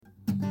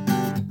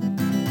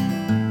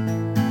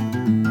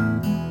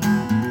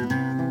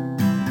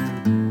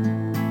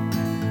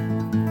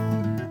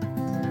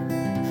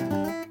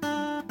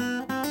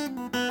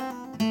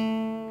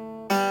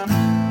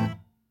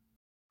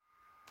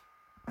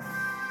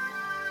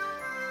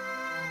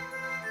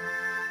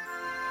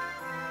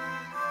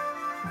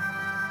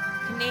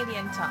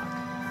Canadian Talk.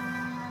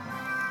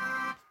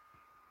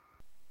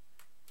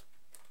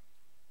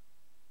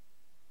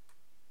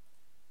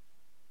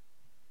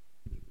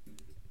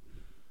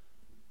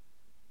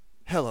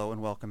 Hello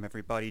and welcome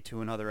everybody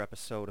to another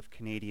episode of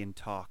Canadian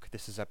Talk.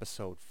 This is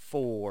episode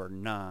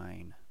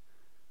 49.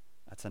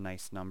 That's a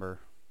nice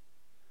number.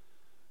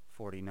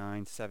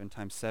 49, 7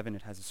 times 7,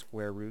 it has a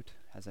square root.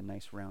 Has a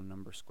nice round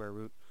number square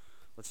root.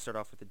 Let's start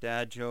off with the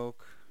dad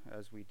joke,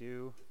 as we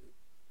do.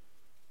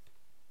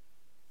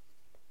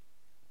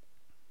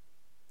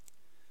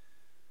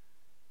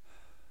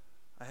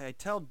 I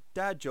tell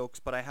dad jokes,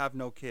 but I have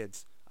no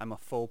kids. I'm a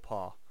faux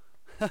pas.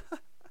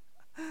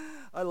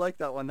 I like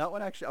that one. That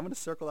one actually, I'm going to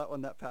circle that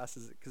one. That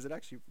passes it because it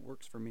actually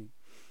works for me.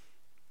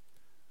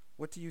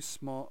 What do you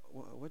small...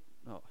 What?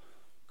 Oh,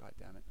 God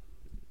damn it.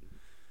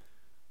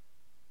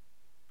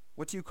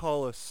 What do you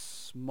call a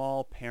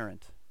small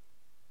parent?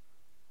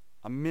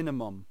 A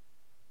minimum.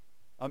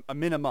 A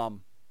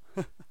minimum.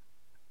 That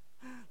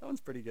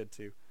one's pretty good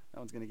too. That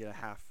one's going to get a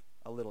half,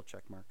 a little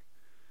check mark.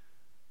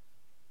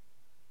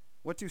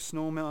 What do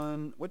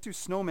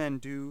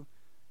snowmen do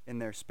in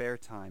their spare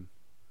time?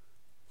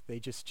 They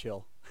just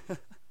chill.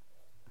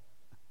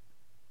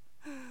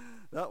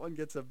 That one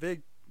gets a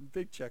big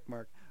check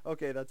mark.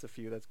 Okay, that's a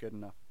few. That's good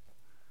enough.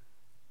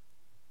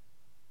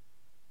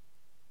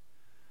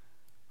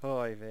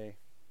 Oy vey.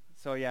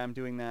 So yeah, I'm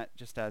doing that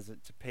just to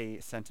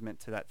pay sentiment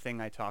to that thing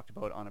I talked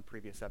about on a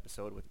previous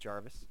episode with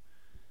Jarvis.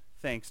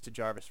 Thanks to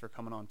Jarvis for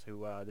coming on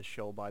to the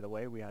show, by the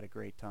way. We had a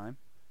great time.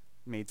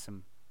 Made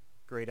some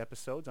great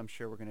episodes. I'm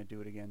sure we're going to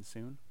do it again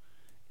soon.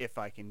 If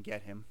I can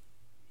get him.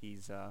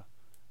 He's a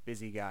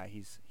busy guy.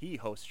 He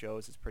hosts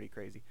shows. It's pretty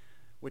crazy.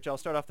 Which I'll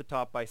start off the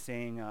top by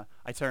saying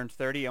I turned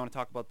 30. I want to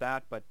talk about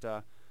that.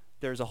 But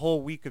there's a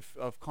whole week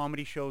of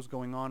comedy shows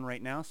going on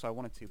right now. So I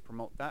wanted to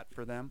promote that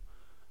for them.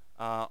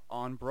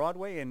 On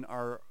Broadway in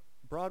our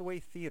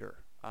Broadway theater.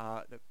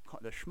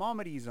 The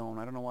Schmomedy Zone.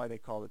 I don't know why they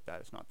called it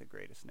that. It's not the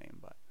greatest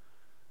name.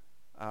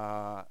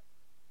 But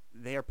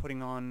they are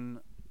putting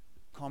on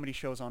comedy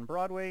shows on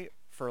Broadway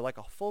for like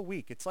a full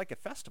week. It's like a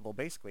festival,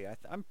 basically.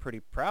 I'm pretty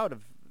proud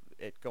of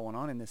it going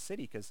on in this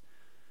city because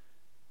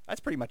that's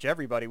pretty much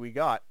everybody we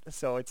got.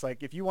 So it's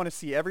like if you want to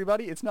see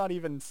everybody, it's not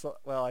even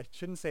well, I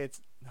shouldn't say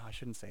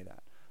that.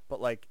 But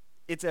like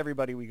it's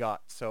everybody we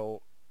got.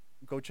 So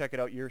go check it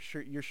out. You're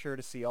sure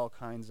to see all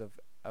kinds of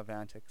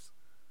antics.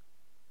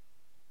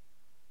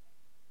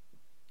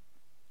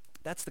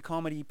 That's the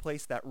comedy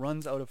place that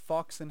runs out of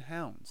Fox and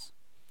Hounds.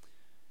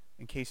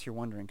 In case you're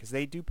wondering, because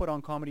they do put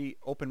on comedy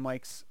open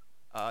mics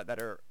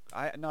that are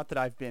not that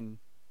I've been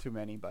to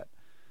many, but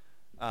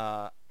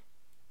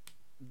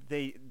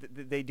they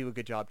do a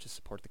good job to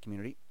support the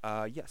community.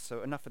 Yes,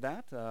 so enough of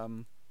that.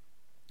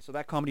 So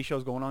that comedy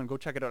show's going on. Go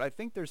check it out. I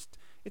think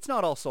it's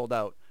not all sold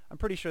out. I'm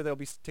pretty sure there'll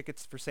be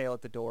tickets for sale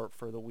at the door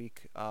for the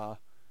week. At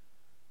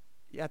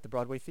the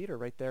Broadway Theater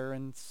right there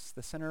in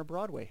the center of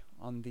Broadway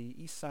on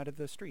the east side of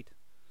the street.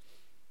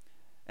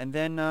 And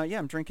then,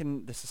 I'm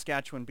drinking the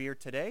Saskatchewan beer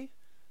today.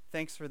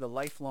 Thanks for the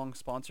lifelong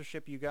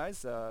sponsorship, you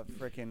guys.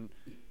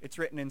 It's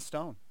written in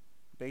stone,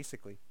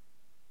 basically.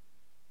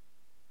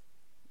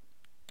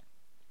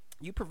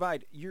 You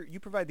provide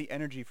the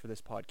energy for this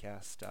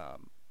podcast.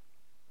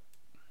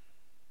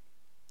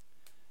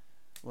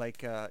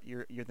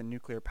 You're the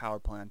nuclear power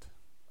plant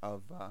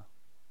of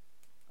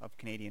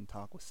Canadian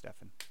Talk with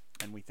Stefan,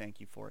 and we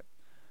thank you for it.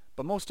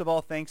 But most of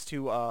all, thanks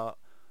to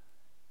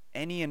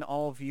any and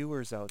all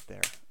viewers out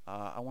there.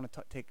 I want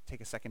to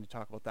take a second to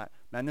talk about that.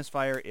 Man, this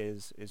fire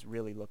is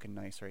really looking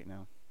nice right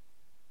now.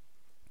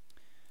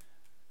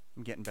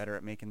 I'm getting better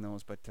at making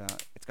those, but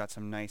it's got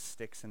some nice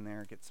sticks in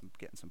there.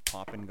 Getting some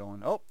popping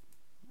going. Oh,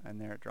 and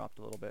there it dropped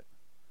a little bit.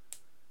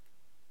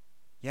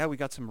 Yeah, we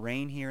got some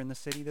rain here in the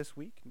city this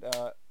week.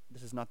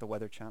 This is not the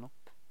Weather Channel,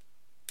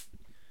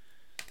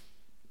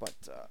 but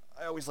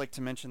I always like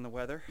to mention the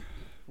weather.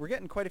 We're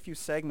getting quite a few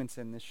segments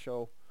in this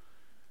show.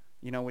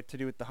 You know, what to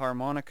do with the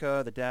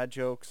harmonica, the dad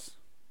jokes.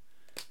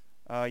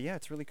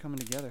 It's really coming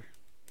together.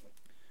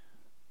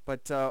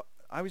 But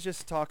I was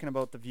just talking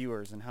about the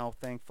viewers and how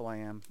thankful I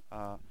am.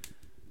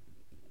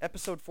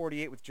 Episode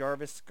 48 with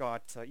Jarvis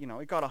got,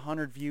 it got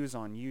 100 views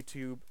on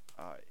YouTube,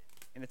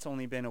 and it's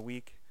only been a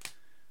week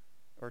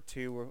or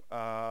two.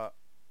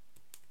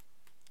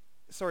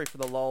 Sorry for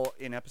the lull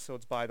in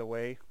episodes, by the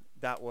way.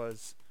 That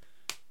was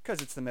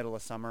because it's the middle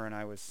of summer and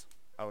I was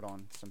out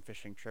on some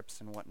fishing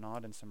trips and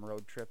whatnot and some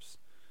road trips.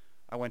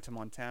 I went to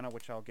Montana,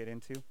 which I'll get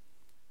into.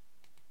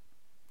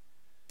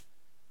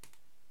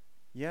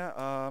 Yeah,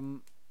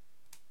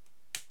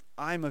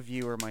 I'm a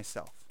viewer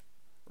myself,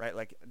 right?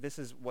 Like this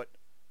is what,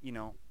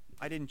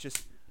 I didn't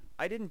just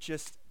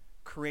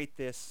create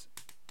this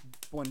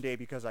one day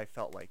because I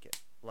felt like it.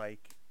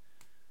 Like,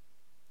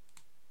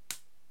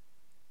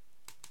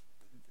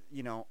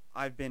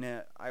 I've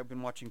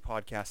been watching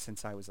podcasts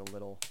since I was a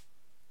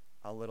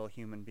little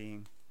human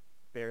being,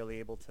 barely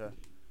able to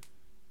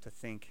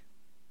think.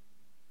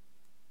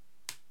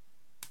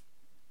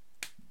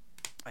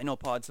 I know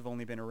pods have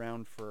only been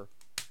around for,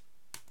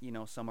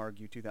 some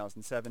argue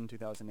 2007,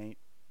 2008.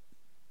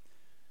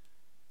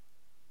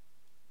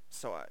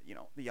 So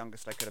the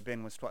youngest I could have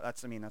been was 12.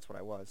 That's what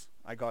I was.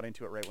 I got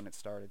into it right when it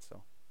started.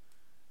 So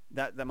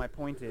that my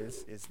point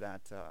is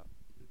that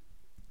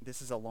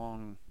this is a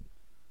long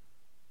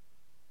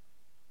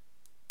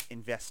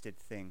invested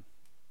thing.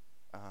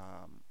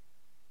 I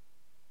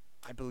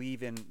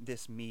believe in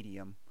this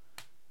medium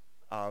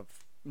of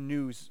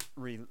news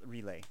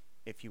relay,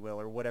 if you will,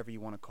 or whatever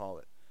you want to call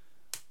it.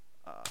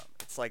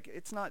 It's like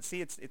it's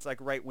like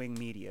right-wing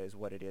media is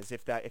what it is,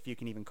 if you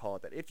can even call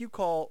it that. If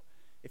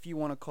you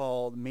want to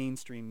call the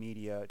mainstream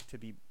media to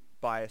be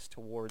biased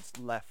towards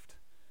left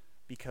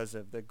because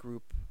of the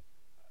group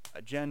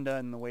agenda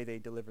and the way they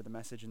deliver the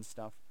message and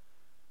stuff,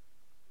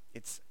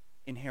 it's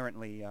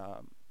inherently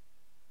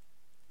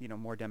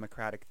more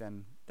democratic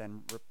than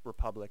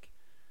Republic.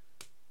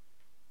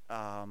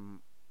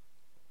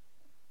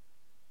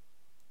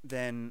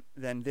 Then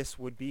this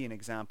would be an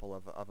example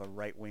of a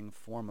right-wing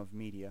form of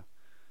media.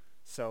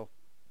 So,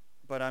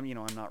 but I'm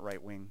not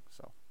right-wing,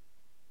 so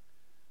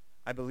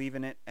I believe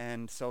in it,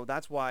 and so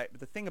that's why. But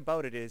the thing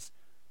about it is,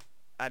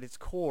 at its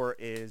core,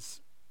 is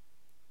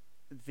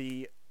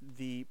the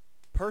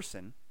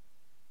person,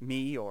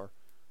 me or,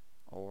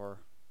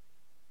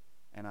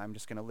 and I'm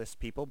just gonna list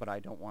people, but I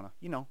don't want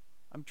to.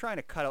 I'm trying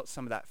to cut out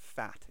some of that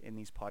fat in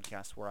these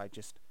podcasts where I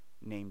just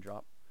name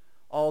drop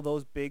all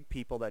those big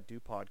people that do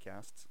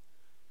podcasts.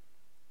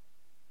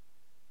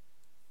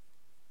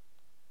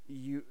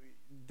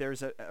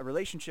 There's a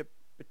relationship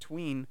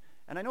between,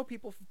 and I know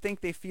people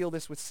think they feel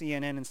this with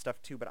CNN and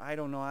stuff too, but I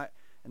don't know,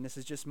 and this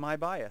is just my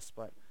bias,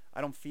 but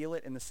I don't feel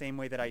it in the same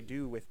way that I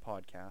do with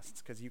podcasts,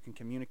 because you can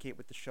communicate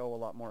with the show a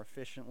lot more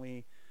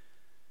efficiently.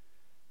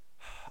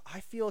 I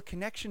feel a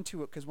connection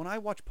to it, because when I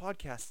watch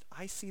podcasts,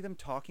 I see them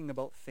talking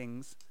about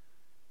things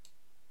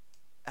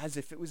as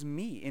if it was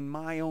me in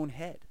my own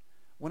head.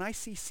 When I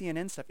see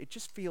CNN stuff, it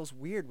just feels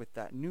weird with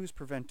that news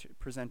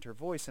presenter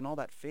voice and all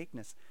that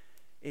fakeness.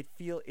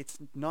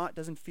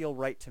 Doesn't feel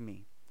right to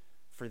me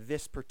for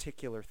this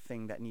particular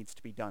thing that needs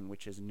to be done,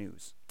 which is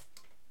news.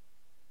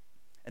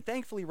 And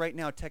thankfully right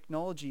now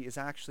technology is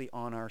actually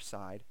on our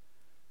side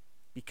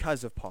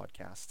because of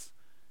podcasts.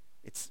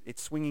 It's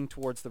swinging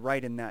towards the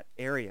right in that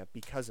area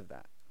because of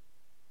that,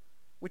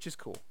 which is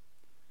cool.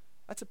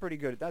 That's a pretty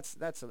good.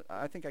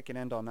 I think I can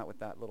end on that with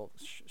that little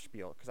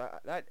spiel, because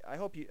I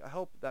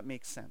hope that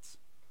makes sense.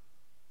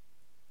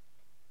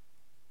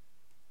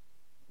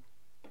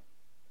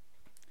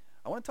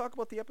 I want to talk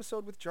about the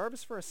episode with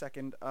Jarvis for a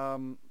second. A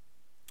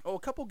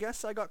couple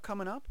guests I got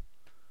coming up.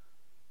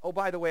 Oh,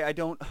 by the way, I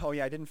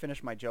didn't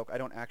finish my joke. I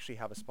don't actually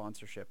have a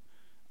sponsorship.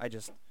 I'm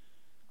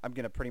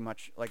going to pretty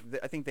much,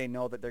 I think they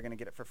know that they're going to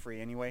get it for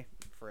free anyway,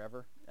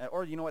 forever.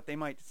 Or you know what, they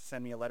might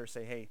send me a letter,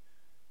 say, hey,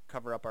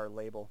 cover up our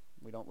label.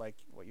 We don't like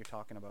what you're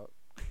talking about.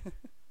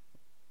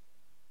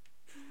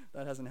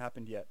 That hasn't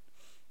happened yet.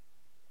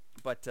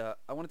 But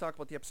I want to talk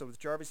about the episode with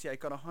Jarvis. Yeah, I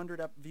got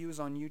 100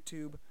 views on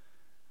YouTube.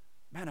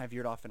 Man, I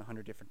veered off in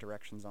 100 different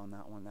directions on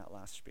that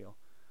last spiel.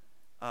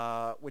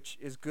 Which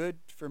is good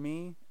for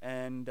me,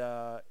 and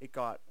it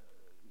got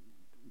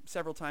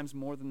several times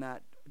more than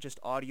that, just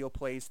audio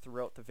plays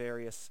throughout the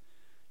various,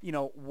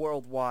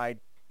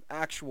 worldwide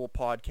actual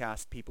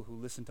podcast people who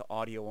listen to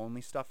audio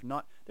only stuff.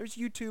 There's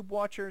YouTube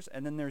watchers,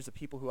 and then there's the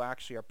people who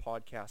actually are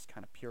podcast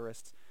kind of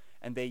purists,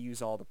 and they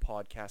use all the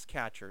podcast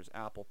catchers,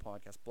 Apple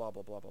Podcasts, blah,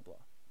 blah, blah, blah, blah.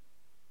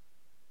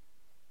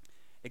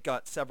 It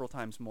got several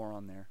times more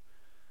on there.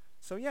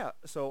 So yeah,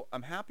 so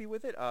I'm happy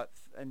with it,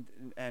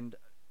 and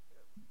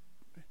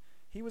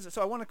he was. So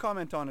I want to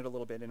comment on it a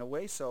little bit in a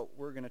way. So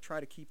we're gonna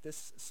try to keep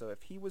this. So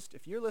if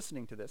you're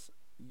listening to this,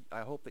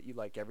 I hope that you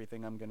like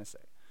everything I'm gonna say,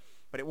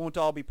 but it won't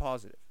all be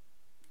positive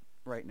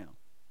right now.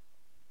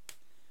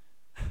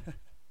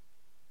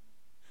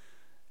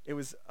 It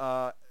was.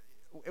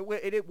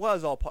 It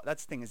was all.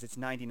 That's the thing, is it's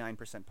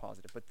 99%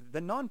 positive, but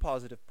the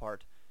non-positive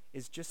part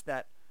is just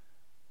that.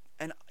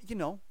 And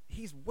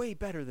he's way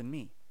better than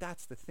me.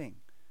 That's the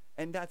thing.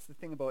 And that's the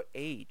thing about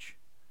age,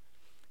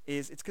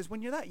 it's because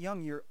when you're that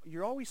young,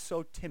 you're always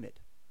so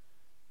timid,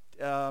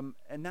 and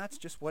that's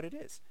just what it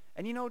is.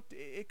 And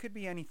it could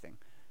be anything,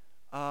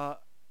 but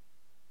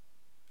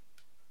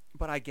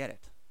I get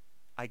it.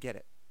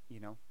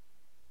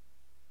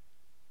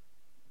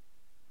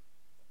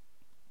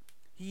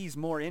 He's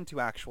more into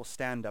actual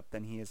stand-up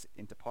than he is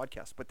into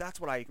podcasts. But that's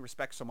what I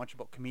respect so much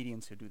about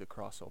comedians who do the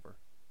crossover.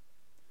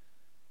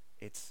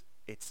 It's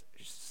a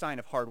sign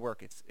of hard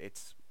work.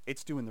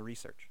 It's doing the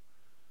research.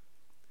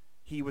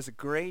 He was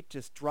great,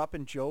 just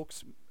dropping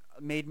jokes,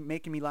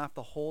 making me laugh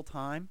the whole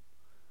time.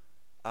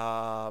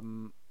 Yeah,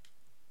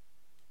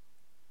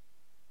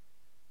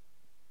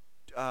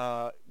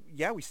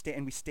 we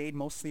stayed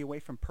mostly away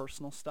from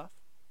personal stuff,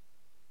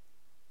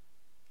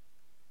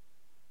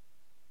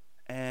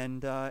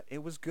 and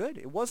it was good.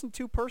 It wasn't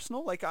too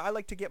personal. I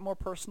like to get more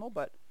personal,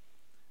 but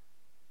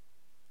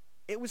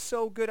it was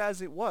so good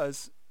as it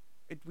was.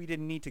 We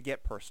didn't need to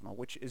get personal,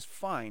 which is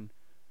fine,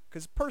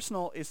 because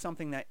personal is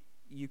something that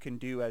you can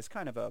do as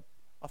kind of a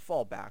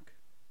fallback,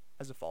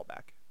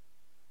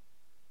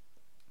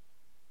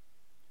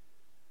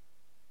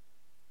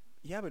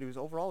 yeah, but it was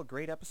overall a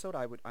great episode.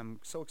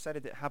 I'm so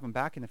excited to have him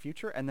back in the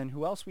future. And then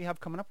who else we have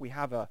coming up? We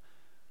have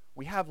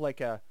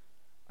like a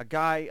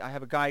guy. I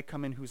have a guy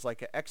come in who's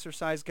like an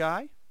exercise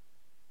guy.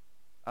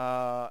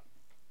 Uh,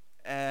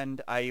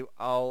 and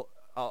I'll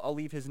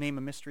leave his name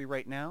a mystery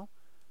right now,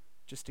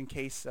 just in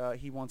case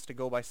he wants to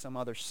go by some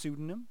other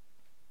pseudonym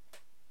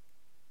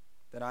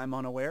that I'm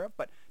unaware of.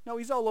 But no,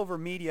 he's all over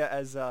media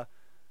as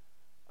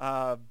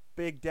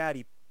Big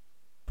Daddy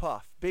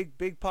Puff,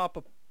 Big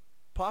Papa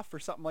Puff or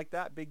something like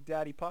that, Big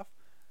Daddy Puff.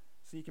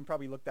 So you can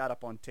probably look that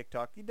up on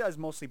TikTok. He does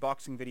mostly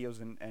boxing videos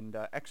and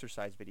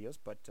exercise videos,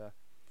 but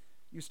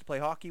used to play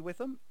hockey with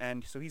him,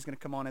 and so he's going to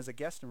come on as a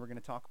guest, and we're going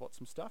to talk about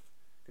some stuff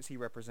because he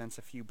represents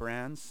a few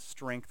brands.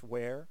 Strength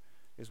Wear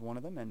is one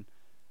of them, and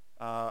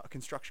a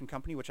construction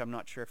company, which I'm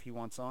not sure if he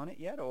wants on it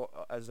yet, or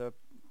as a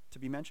to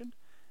be mentioned,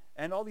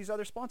 and all these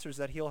other sponsors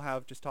that he'll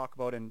have just talk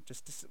about and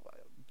just to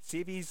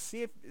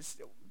see if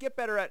get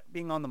better at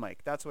being on the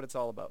mic. That's what it's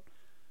all about.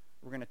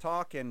 We're going to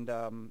talk and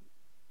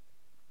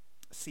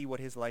see what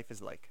his life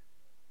is like.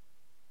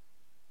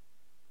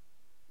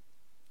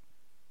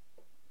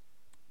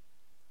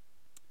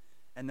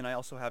 And then I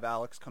also have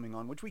Alex coming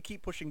on, which we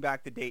keep pushing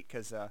back the date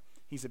because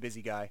he's a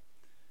busy guy,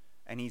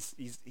 and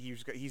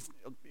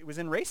it was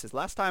in races.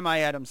 Last time I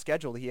had him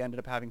scheduled, he ended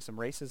up having some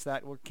races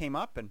that came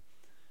up, and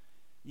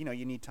you know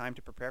you need time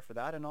to prepare for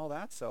that and all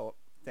that. So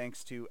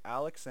thanks to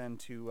Alex and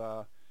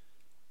to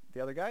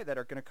the other guy that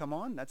are going to come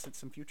on. That's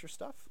some future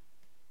stuff.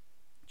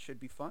 It should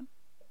be fun.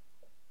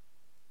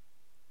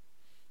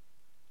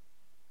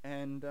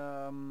 And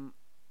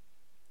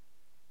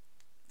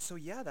so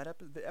yeah,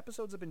 the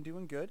episodes have been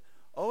doing good.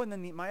 Oh, and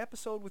then my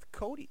episode with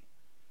Cody.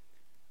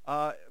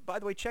 By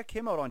the way, check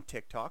him out on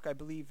TikTok. I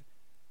believe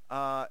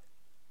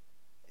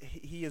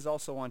he is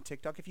also on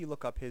TikTok. If you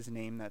look up his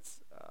name, that's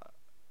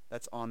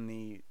on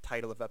the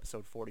title of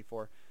episode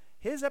 44.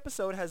 His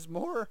episode has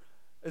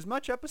as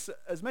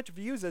much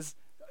views as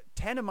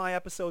 10 of my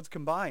episodes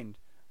combined.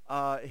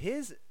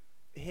 His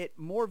hit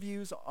more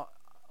views.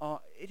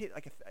 It hit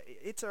like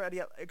it's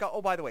already. It got.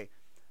 Oh, by the way,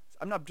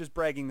 I'm not just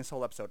bragging this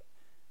whole episode.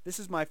 This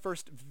is my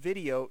first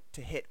video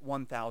to hit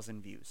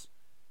 1,000 views.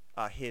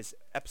 His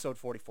episode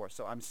 44.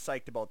 So I'm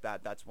psyched about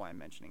that. That's why I'm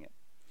mentioning it.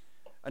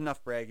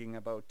 Enough bragging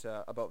about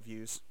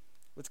views.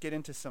 Let's get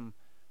into some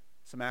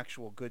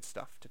actual good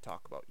stuff to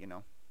talk about. You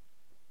know,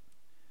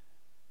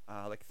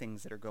 like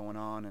things that are going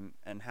on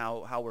and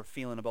how we're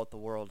feeling about the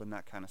world and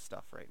that kind of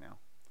stuff right now.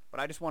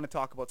 But I just want to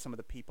talk about some of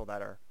the people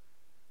that are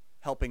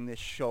helping this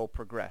show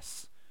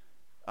progress.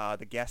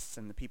 The guests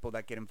and the people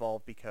that get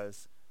involved,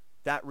 because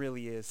that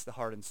really is the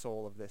heart and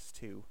soul of this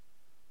too.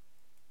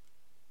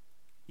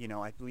 You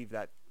know, I believe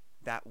that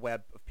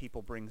web of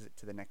people brings it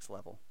to the next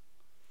level.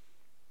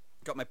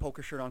 Got my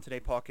poker shirt on today,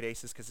 Pocket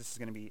Aces, because this is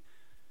going to be,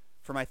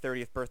 for my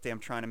 30th birthday, I'm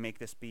trying to make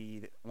this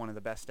be one of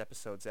the best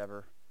episodes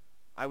ever.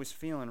 I was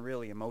feeling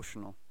really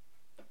emotional.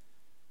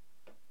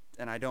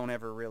 And I'm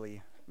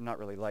not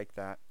really like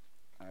that.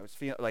 I was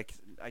feeling like,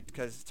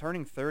 because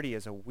turning 30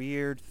 is a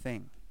weird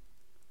thing.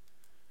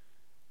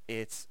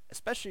 It's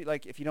especially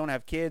like if you don't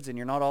have kids and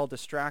you're not all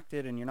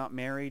distracted and you're not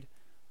married.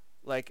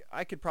 Like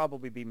I could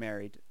probably be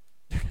married,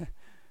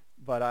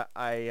 but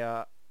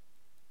I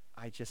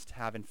just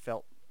haven't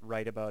felt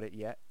right about it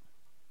yet.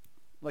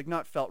 Like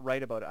not felt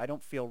right about it. I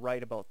don't feel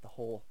right about the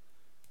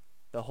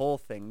whole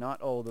thing.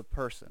 Not the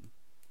person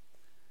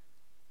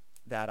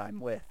that I'm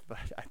with, but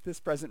at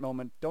this present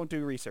moment, don't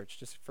do research.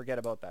 Just forget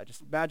about that.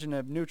 Just imagine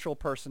a neutral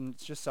person.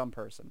 It's just some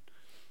person.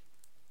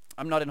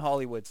 I'm not in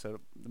Hollywood, so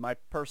my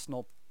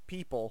personal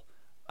people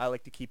I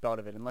like to keep out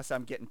of it unless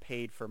I'm getting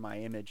paid for my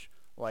image,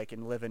 like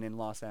in living in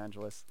Los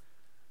Angeles.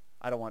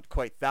 I don't want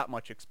quite that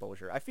much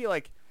exposure. I feel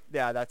like,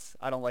 yeah,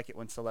 I don't like it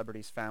when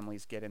celebrities'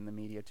 families get in the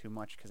media too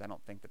much because I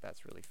don't think that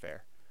that's really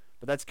fair.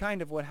 But that's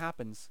kind of what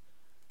happens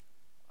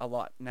a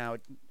lot now,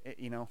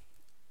 you know,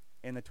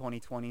 in the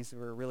 2020s.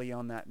 We're really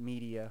on that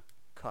media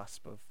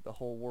cusp of the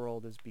whole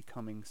world is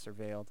becoming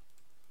surveilled.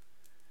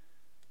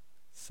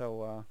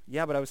 So,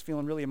 yeah, but I was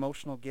feeling really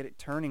emotional,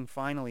 turning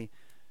finally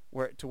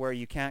where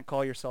you can't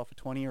call yourself a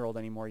 20-year-old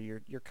anymore.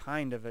 You're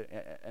kind of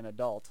an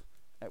adult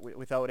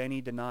without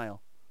any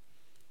denial.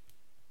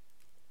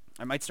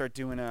 I might start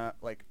doing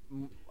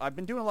I've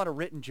been doing a lot of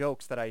written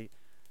jokes that I,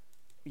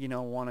 you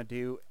know, want to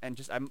do,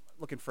 and I'm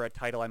looking for a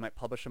title I might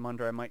publish them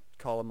under. I might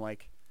call them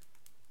like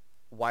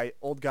 "Why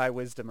Old Guy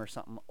Wisdom" or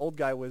something. Old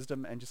Guy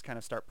Wisdom, and just kind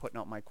of start putting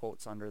out my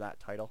quotes under that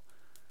title.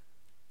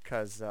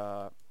 Because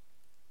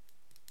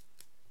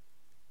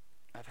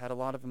I've had a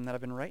lot of them that I've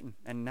been writing,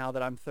 and now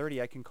that I'm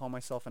 30, I can call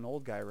myself an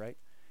old guy, right?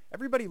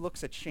 Everybody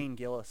looks at Shane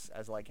Gillis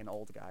as like an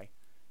old guy.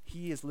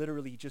 He is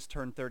literally just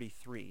turned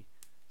 33,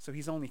 so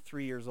he's only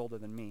 3 years older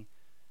than me.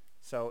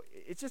 So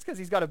it's just because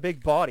he's got a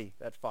big body,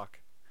 that fuck.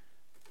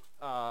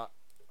 I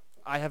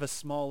have a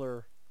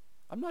smaller...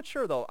 I'm not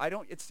sure, though.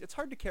 It's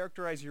hard to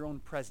characterize your own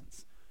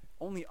presence.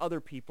 Only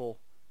other people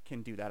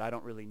can do that. I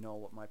don't really know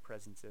what my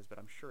presence is, but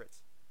I'm sure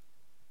it's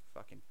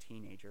fucking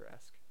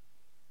teenager-esque.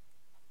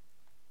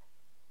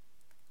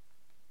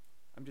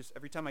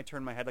 Every time I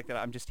turn my head like that,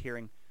 I'm just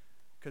hearing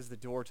because the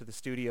door to the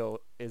studio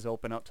is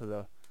open up to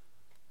the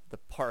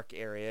park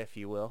area, if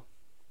you will.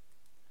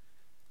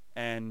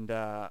 And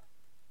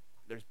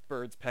there's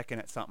birds pecking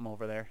at something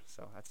over there,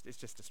 so it's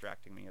just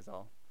distracting me is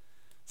all.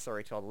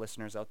 Sorry to all the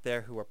listeners out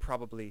there who are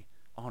probably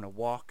on a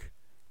walk,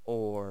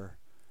 or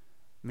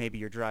maybe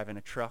you're driving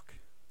a truck.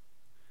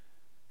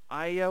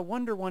 I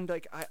wonder one day,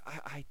 like,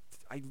 I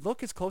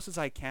look as close as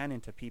I can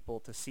into people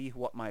to see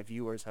what my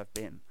viewers have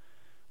been.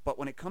 But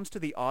when it comes to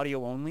the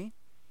audio only,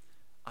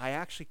 I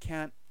actually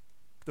can't.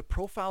 The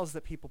profiles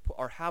that people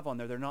have on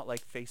there, they're not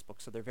like Facebook,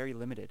 so they're very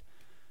limited.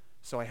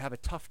 So I have a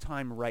tough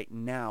time right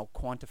now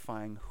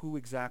quantifying who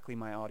exactly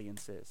my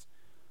audience is.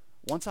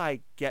 Once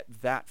I get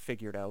that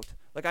figured out,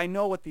 like I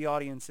know what the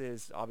audience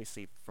is,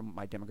 obviously from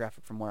my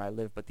demographic from where I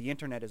live, but the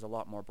internet is a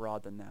lot more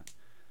broad than that.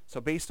 So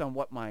based on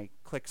what my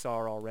clicks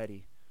are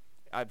already,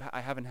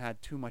 I haven't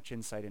had too much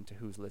insight into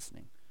who's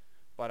listening.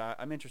 But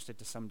I'm interested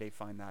to someday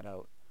find that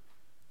out.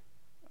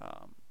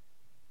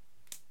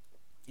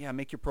 Yeah,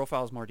 make your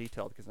profiles more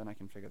detailed, because then I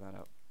can figure that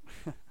out.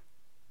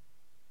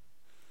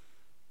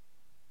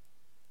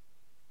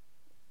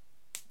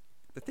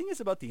 The thing is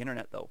about the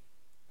internet, though,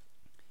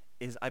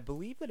 is I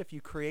believe that if you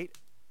create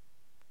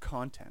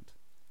content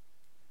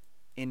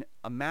in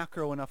a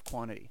macro enough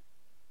quantity,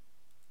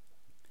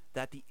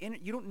 that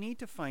you don't need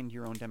to find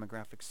your own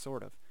demographics,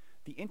 sort of.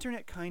 The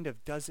internet kind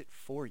of does it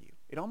for you.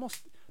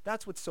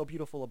 That's what's so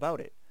beautiful about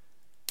it,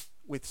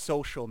 with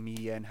social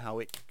media and how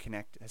it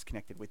has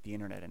connected with the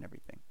internet and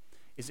everything,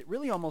 is it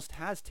really almost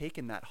has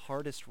taken that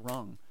hardest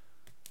rung.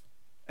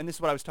 And this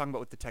is what I was talking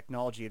about with the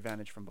technology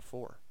advantage from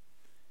before.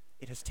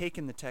 It has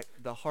taken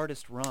the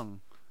hardest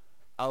rung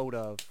out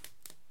of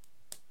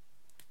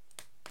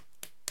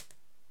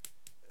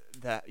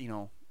that,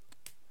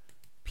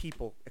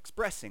 people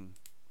expressing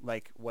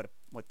like what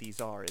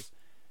these are, is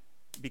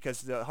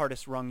because the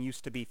hardest rung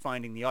used to be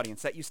finding the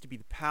audience. That used to be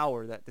the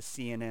power that the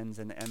CNNs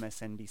and the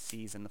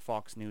MSNBCs and the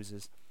Fox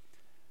Newses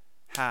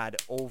had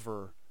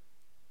over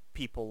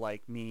people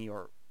like me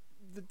or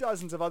the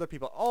dozens of other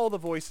people, all the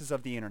voices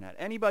of the internet.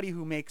 Anybody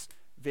who makes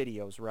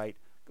videos, right?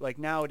 Like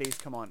nowadays,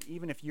 come on,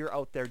 even if you're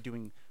out there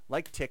doing,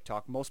 like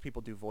TikTok, most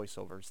people do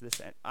voiceovers.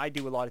 I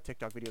do a lot of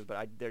TikTok videos,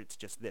 but it's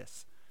just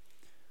this.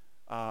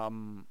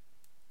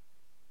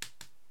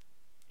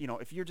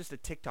 If you're just a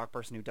TikTok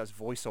person who does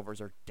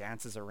voiceovers or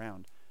dances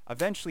around,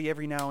 eventually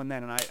every now and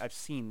then, and I've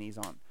seen these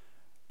on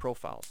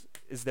profiles,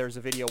 there's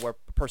a video where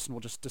a person will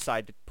just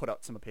decide to put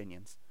out some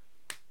opinions.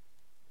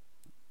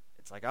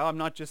 It's like, oh, I'm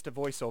not just a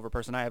voiceover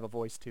person, I have a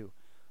voice too.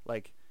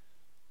 Like,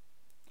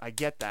 I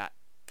get that.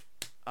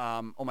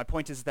 My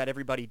point is that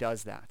everybody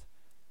does that.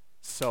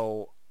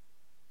 So,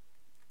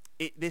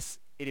 it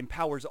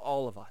empowers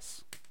all of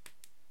us.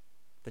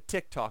 The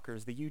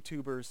TikTokers, the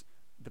YouTubers,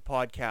 the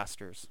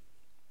podcasters.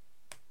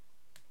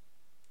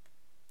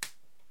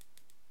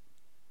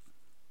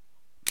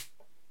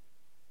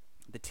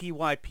 The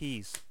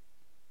TYPs,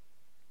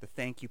 the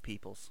thank you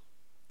peoples,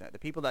 the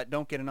people that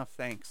don't get enough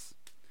thanks,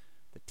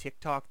 the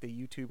TikTok, the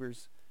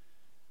YouTubers,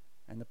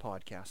 and the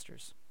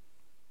podcasters.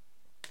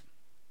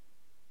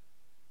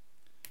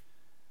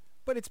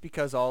 But it's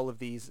because all of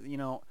these,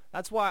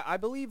 that's why I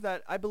believe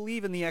in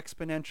the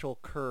exponential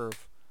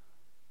curve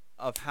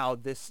of how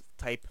this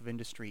type of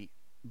industry,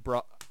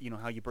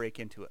 how you break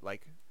into it,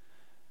 like,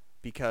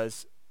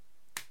 because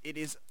it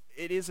is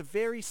a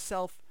very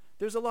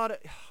there's a lot of,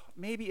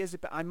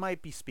 I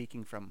might be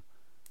speaking from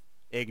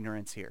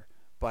ignorance here,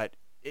 but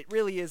it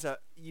really is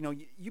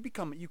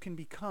you can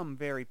become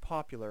very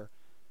popular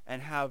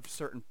and have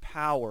certain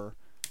power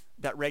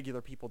that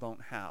regular people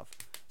don't have.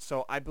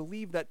 So I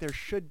believe that there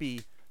should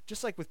be,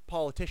 just like with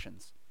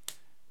politicians,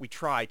 we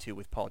try to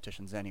with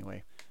politicians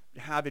anyway,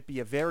 have it be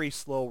a very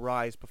slow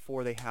rise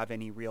before they have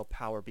any real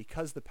power,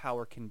 because the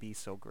power can be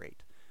so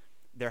great.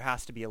 There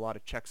has to be a lot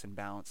of checks and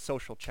balance,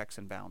 social checks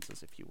and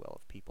balances, if you will,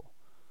 of people.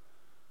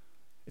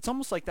 It's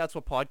almost like that's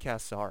what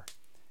podcasts are.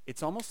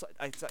 It's almost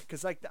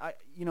because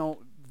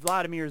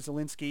Vladimir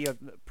Zelensky,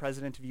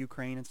 president of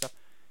Ukraine and stuff,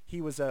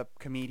 he was a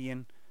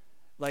comedian.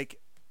 Like,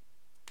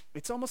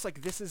 it's almost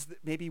like this is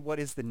maybe what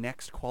is the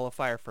next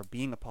qualifier for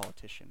being a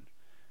politician,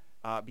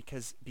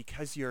 because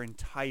your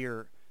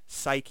entire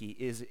psyche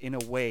is in a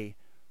way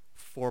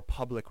for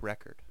public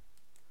record.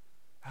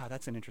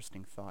 That's an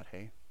interesting thought.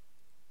 Hey,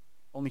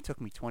 only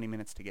took me 20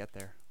 minutes to get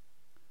there.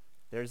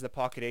 There's the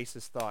Pocket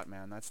Aces thought,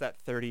 man. That's that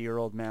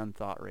 30-year-old man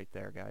thought right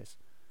there, guys.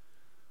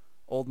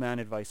 Old man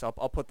advice.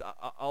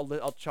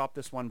 I'll chop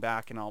this one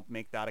back and I'll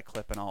make that a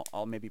clip, and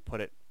I'll maybe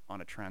put it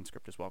on a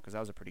transcript as well, because that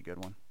was a pretty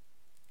good one.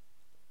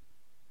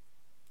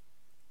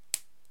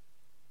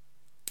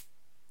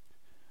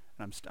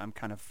 And I'm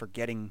kind of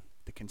forgetting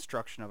the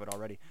construction of it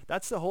already.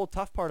 That's the whole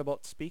tough part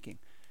about speaking,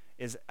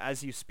 is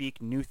as you speak,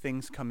 new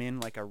things come in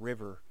like a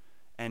river.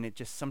 And it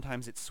just,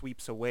 sometimes it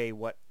sweeps away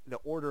what the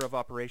order of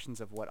operations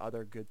of what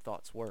other good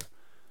thoughts were.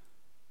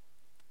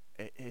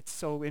 It's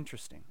so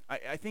interesting.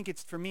 I think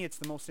for me, it's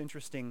the most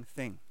interesting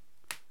thing.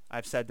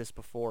 I've said this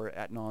before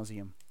ad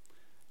nauseum.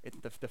 It's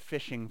the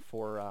fishing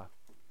for,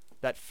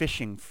 that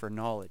fishing for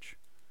knowledge.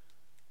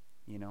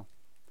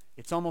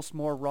 It's almost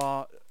more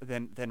raw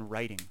than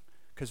writing,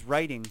 because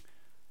writing,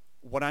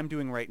 what I'm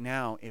doing right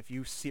now, if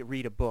you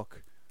read a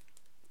book,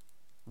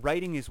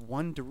 writing is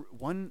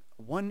one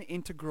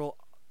integral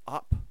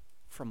up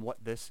from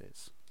what this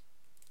is.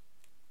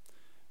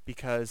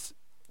 Because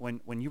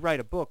when you write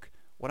a book,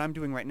 what I'm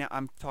doing right now,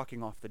 I'm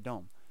talking off the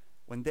dome.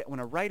 When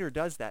a writer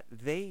does that,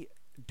 they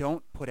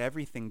don't put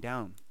everything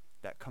down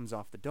that comes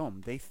off the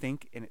dome. They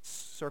think, and it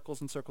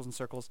circles and circles and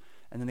circles,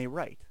 and then they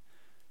write,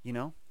 you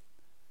know?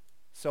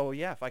 So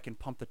yeah, if I can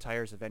pump the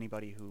tires of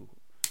anybody who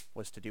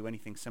was to do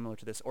anything similar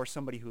to this, or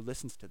somebody who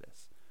listens to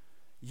this,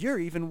 you're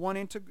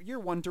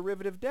one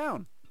derivative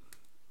down.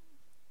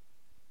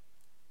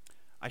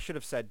 I should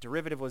have said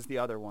derivative was the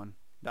other one.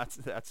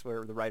 That's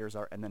where the writers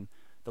are, and then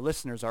the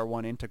listeners are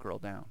one integral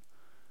down.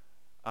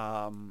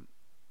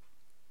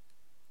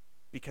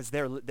 Because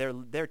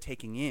they're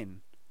taking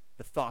in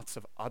the thoughts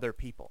of other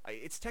people.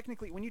 It's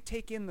technically, when you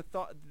take in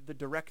the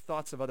direct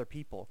thoughts of other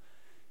people,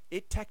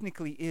 it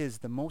technically is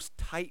the most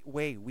tight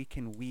way we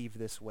can weave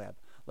this web.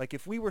 Like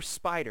if we were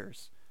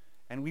spiders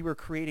and we were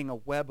creating a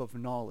web of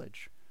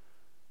knowledge,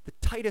 the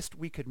tightest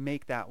we could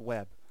make that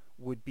web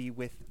would be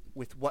with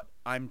what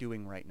I'm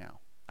doing right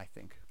now, I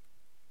think.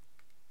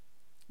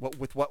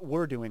 With what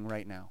we're doing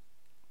right now.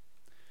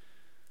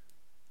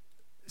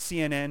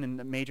 CNN and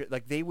the major,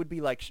 like they would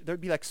be like,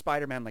 there'd be like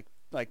Spider-Man,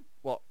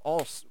 well,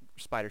 all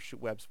spiders shoot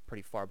webs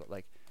pretty far, but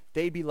like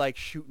they'd be like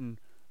shooting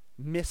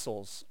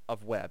missiles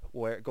of web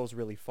where it goes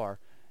really far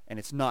and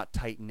it's not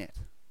tight knit,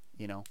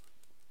 you know.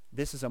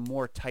 This is a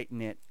more tight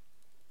knit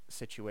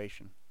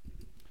situation.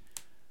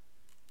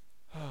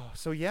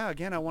 So yeah,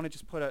 again, I want to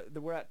just put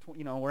we're at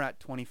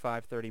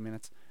 25, 30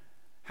 minutes,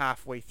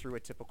 halfway through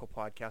a typical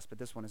podcast, but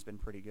this one has been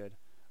pretty good.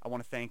 I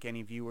want to thank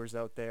any viewers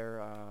out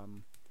there.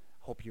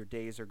 Hope your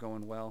days are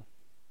going well.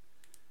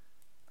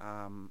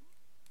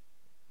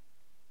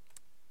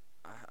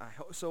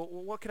 So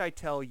what could I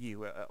tell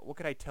you? What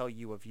could I tell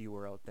you, a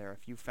viewer out there,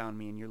 if you found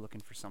me and you're looking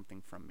for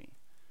something from me?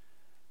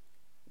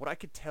 What I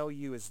could tell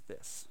you is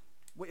this.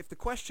 If the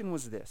question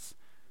was this,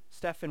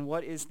 Stefan,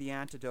 what is the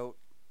antidote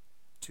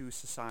to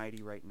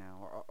society right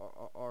now?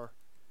 Or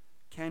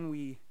can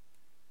we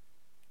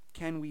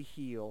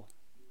heal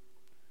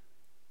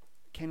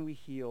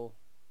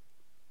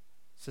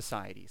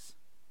societies?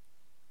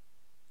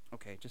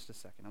 Okay, just a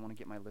second. I want to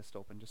get my list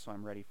open just so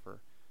I'm ready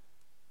for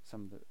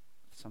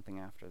something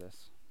after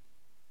this.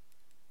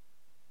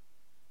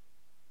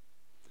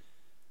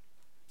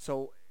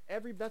 So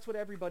that's what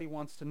everybody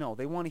wants to know.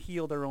 They want to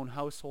heal their own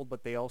household,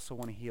 but they also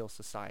want to heal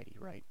society,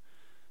 right?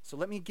 So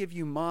let me give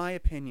you my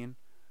opinion.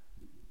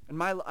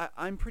 And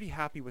I'm pretty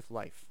happy with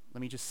life. Let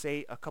me just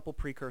say a couple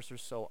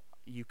precursors so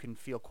you can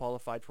feel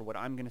qualified for what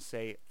I'm going to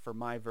say for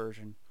my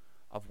version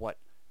of what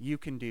you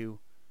can do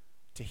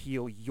to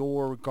heal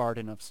your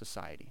garden of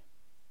society.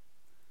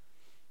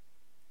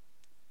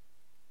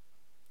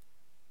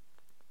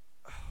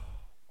 I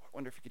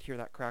wonder if you could hear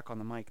that crack on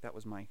the mic. That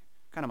was my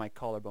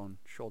collarbone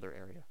shoulder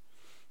area.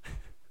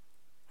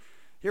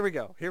 Here we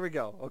go.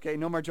 Okay,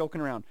 no more joking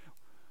around.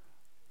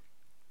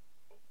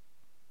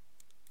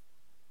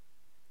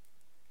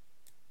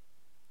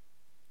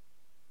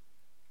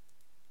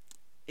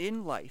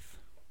 In life,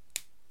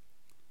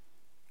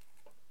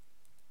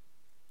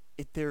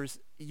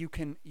 you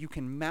can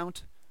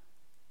mount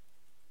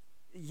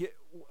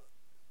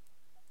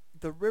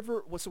the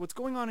river. So what's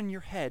going on in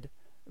your head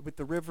with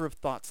the river of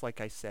thoughts,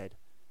 like I said,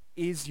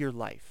 is your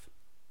life.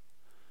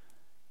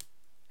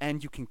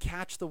 And you can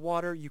catch the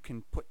water. You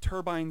can put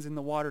turbines in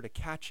the water to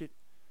catch it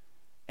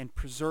and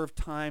preserve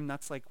time.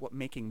 That's like what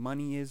making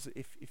money is,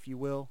 if you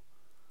will,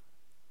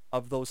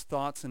 of those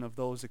thoughts and of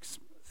those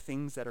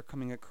things that are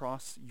coming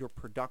across your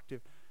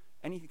productive,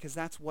 because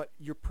that's what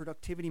your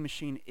productivity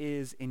machine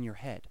is in your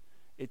head.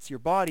 It's your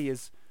body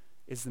is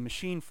the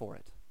machine for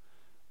it,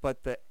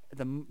 but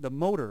the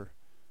motor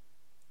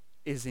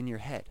is in your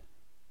head.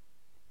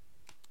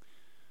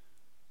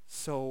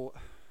 So,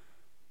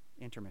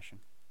 intermission.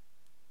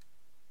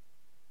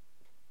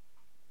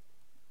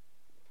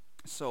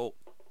 So,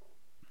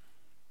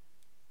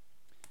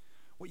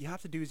 what you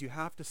have to do is you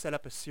have to set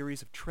up a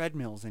series of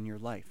treadmills in your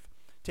life.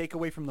 Take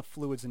away from the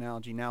fluids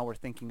analogy. Now we're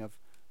thinking of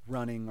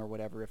running or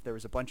whatever. If there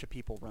was a bunch of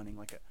people running,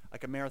 like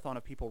a marathon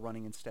of people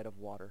running instead of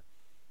water,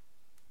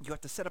 you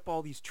have to set up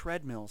all these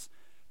treadmills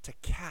to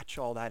catch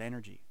all that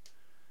energy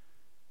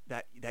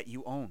that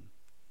you own.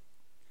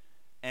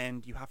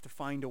 And you have to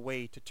find a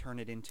way to turn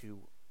it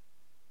into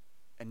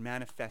and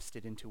manifest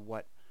it into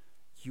what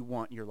you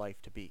want your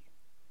life to be.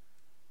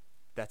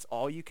 That's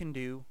all you can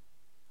do.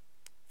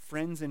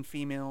 Friends and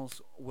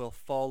females will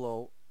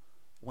follow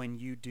when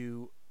you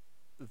do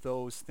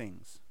those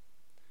things.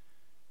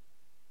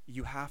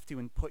 You have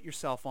to put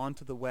yourself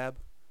onto the web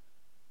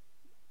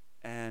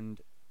and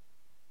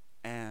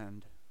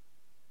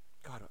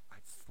God,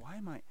 why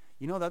am I...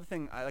 You know, the other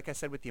thing, like I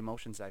said with the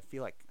emotions, I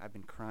feel like I've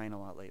been crying a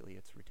lot lately.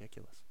 It's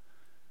ridiculous.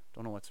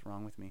 Don't know what's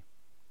wrong with me.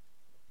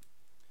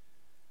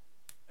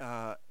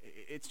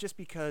 It's just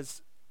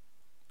because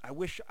I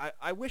wish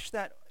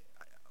that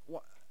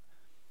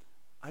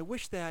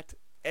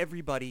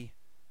everybody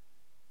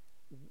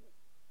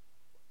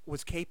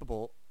was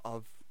capable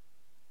of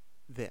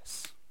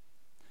this.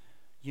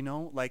 You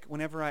know, like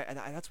whenever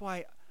that's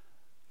why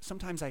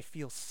sometimes I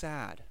feel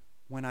sad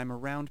when I'm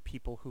around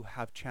people who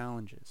have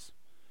challenges,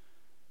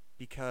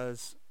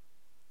 because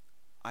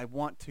I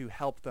want to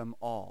help them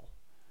all,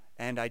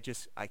 and I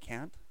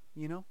can't,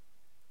 you know?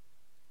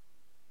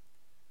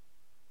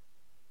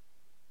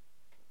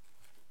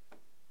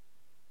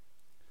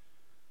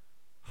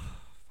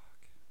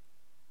 Fuck.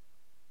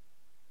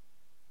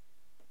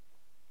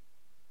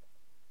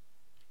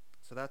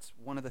 So that's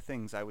one of the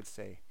things I would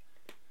say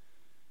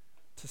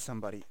to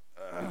somebody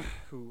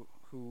who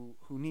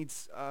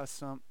needs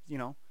some, you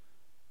know,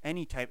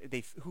 any type,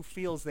 who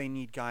feels they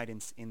need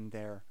guidance in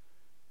their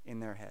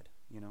head,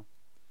 you know.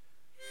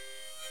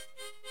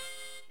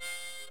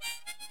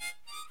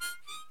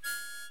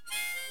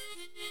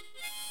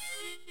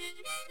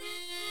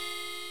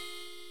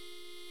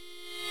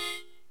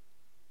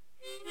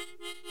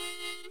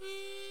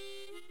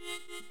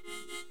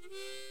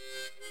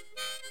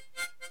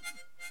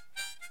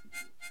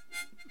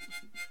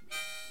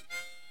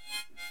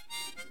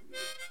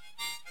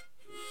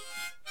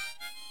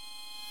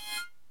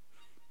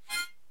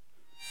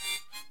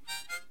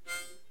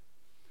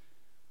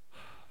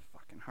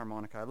 Fucking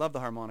harmonica. I love the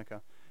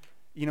harmonica.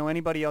 You know,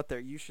 anybody out there,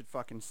 you should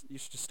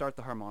just start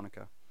the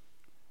harmonica.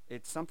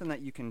 It's something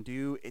that you can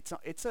do.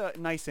 It's a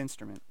nice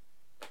instrument.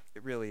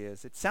 It really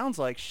is. It sounds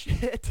like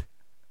shit.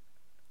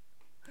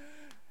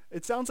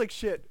 It sounds like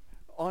shit,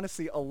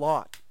 honestly, a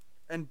lot.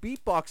 And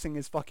beatboxing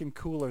is fucking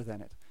cooler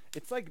than it.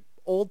 It's like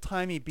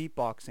old-timey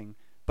beatboxing,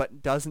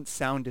 but doesn't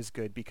sound as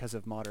good because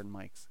of modern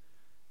mics.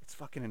 It's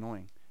fucking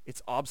annoying.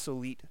 It's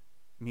obsolete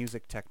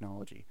music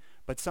technology.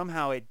 But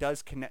somehow it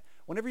does connect.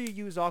 Whenever you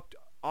use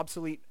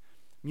obsolete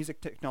music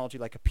technology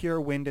like a pure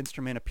wind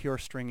instrument, a pure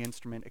string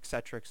instrument,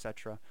 etc.,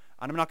 etc.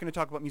 And I'm not going to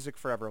talk about music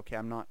forever, okay?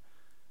 I'm not.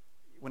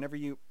 Whenever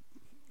you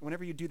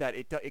do that,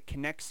 it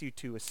connects you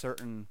to a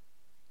certain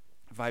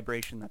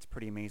vibration that's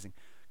pretty amazing.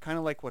 Kind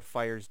of like what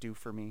fires do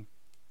for me.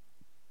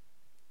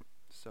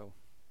 So,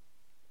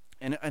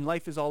 and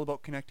life is all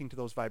about connecting to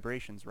those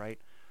vibrations, right?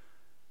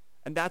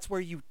 And that's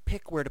where you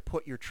pick where to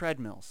put your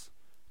treadmills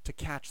to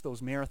catch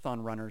those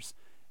marathon runners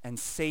and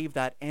save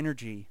that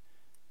energy.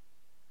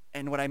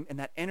 And what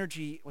that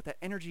energy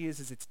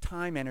is it's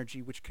time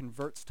energy, which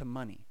converts to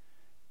money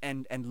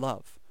and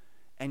love.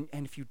 And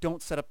if you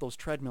don't set up those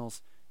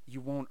treadmills,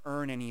 you won't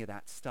earn any of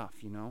that stuff,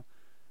 you know?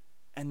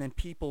 And then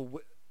people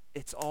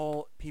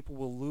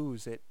will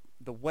lose it.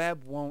 The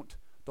web won't,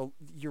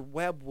 your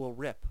web will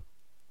rip,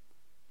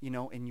 you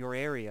know, in your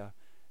area.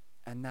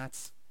 And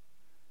that's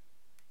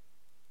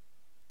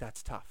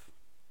tough,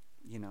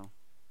 you know,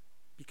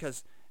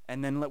 because,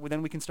 and then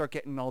we can start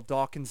getting all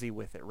Dawkinsy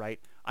with it, right?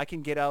 I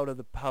can get out of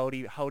the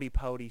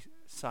howdy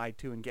side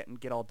too and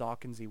get all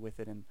Dawkinsy with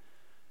it. And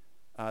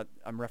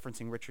I'm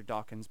referencing Richard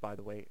Dawkins, by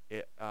the way.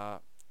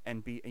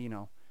 And be, you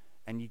know,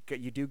 and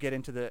you do get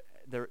into the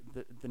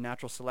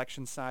natural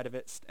selection side of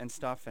it and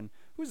stuff. And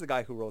who's the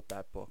guy who wrote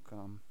that book?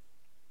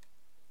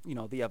 You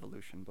know, the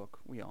evolution book.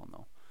 We all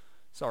know.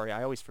 Sorry,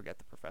 I always forget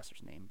the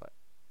professor's name, but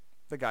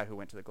the guy who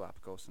went to the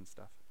Galapagos and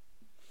stuff.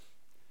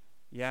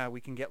 Yeah,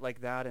 we can get like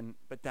that,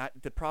 but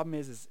the problem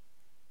is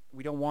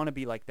we don't want to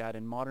be like that,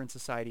 and modern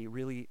society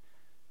really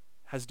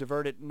has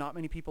diverted. Not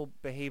many people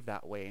behave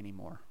that way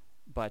anymore,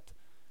 but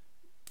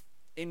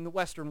in the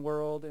Western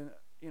world, and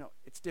you know,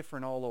 it's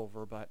different all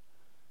over, but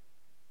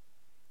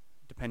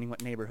depending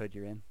what neighborhood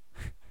you're in.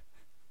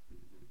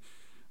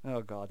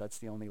 Oh God, that's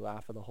the only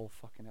laugh of the whole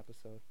fucking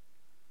episode.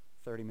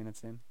 30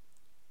 minutes in.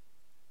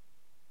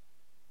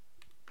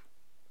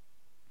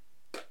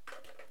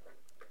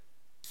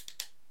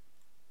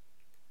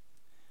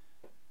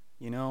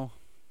 You know,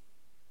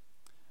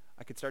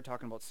 I could start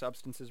talking about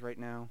substances right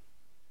now.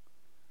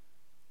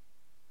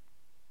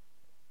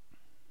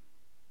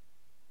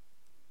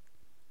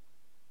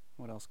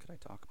 What else could I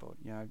talk about?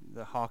 Yeah,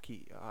 the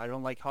hockey. I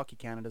don't like Hockey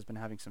Canada's been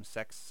having some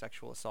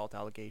sexual assault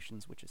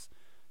allegations, which is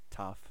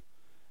tough.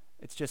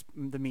 It's just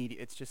the media.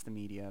 It's just the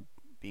media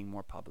being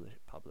more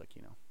public.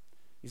 You know,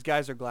 these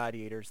guys are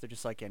gladiators. They're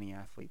just like any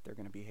athlete. They're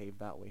going to behave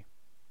that way.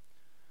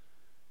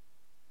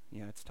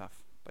 Yeah, it's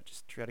tough. But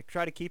just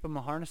try to keep them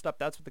harnessed up.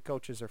 That's what the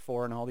coaches are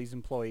for, and all these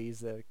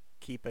employees that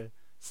keep a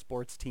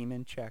sports team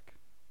in check.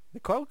 The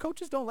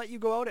coaches don't let you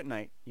go out at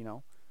night. You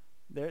know,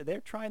 they're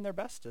trying their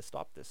best to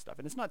stop this stuff,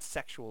 and it's not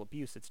sexual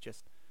abuse. It's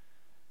just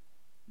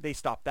they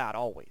stop that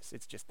always.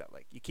 It's just that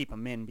like you keep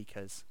them in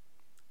because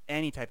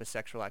any type of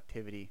sexual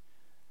activity,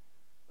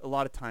 a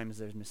lot of times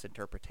there's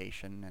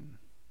misinterpretation, and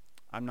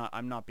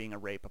I'm not being a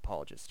rape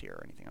apologist here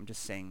or anything. I'm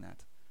just saying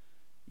that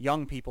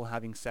young people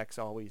having sex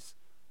always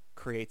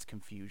creates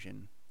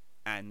confusion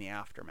and the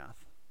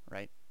aftermath,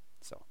 right?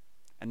 So,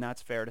 and that's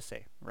fair to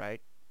say,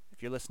 right?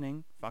 If you're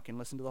listening, fucking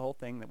listen to the whole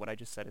thing. That what I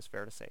just said is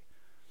fair to say.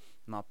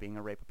 I'm not being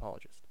a rape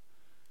apologist.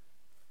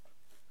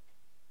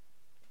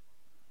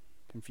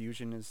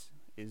 Confusion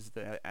is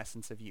the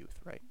essence of youth,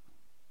 right?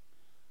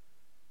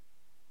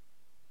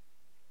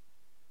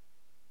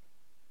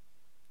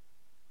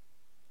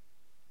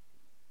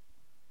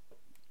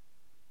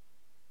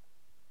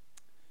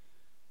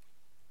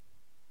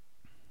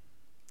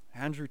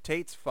 Andrew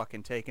Tate's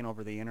fucking taking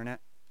over the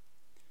internet.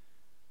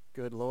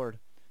 Good lord.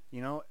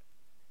 You know,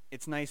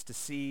 it's nice to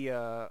see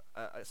a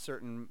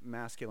certain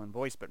masculine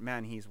voice, but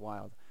man, he's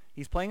wild.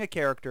 He's playing a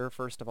character,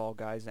 first of all,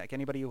 guys. Like,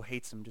 anybody who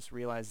hates him, just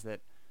realize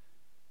that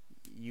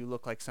you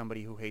look like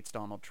somebody who hates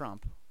Donald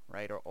Trump,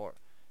 right? Or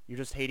you're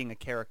just hating a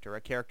character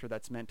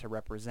that's meant to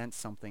represent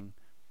something,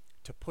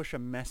 to push a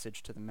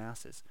message to the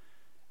masses.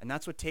 And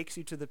that's what takes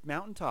you to the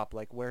mountaintop,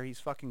 like where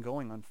he's fucking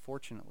going,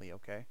 unfortunately,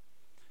 okay?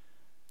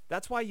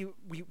 That's why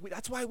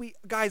that's why we,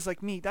 guys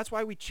like me, that's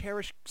why we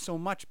cherish so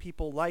much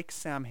people like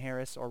Sam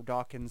Harris or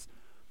Dawkins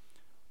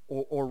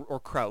or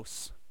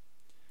Krauss.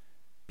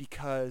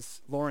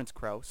 Because Lawrence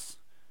Krauss,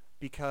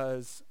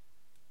 because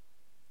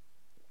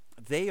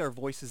they are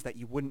voices that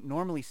you wouldn't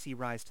normally see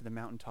rise to the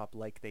mountaintop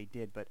like they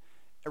did. But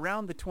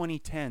around the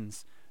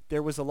 2010s,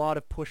 there was a lot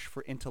of push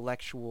for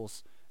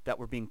intellectuals that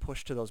were being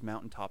pushed to those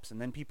mountaintops, and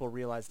then people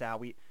realized,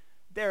 they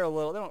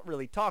don't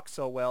really talk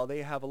so well.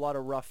 They have a lot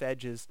of rough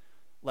edges,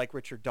 like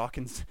Richard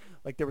Dawkins.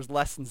 Like, there was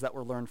lessons that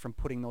were learned from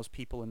putting those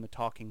people in the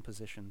talking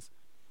positions,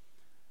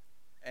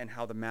 and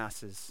how the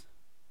masses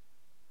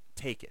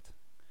take it.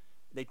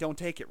 They don't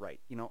take it right.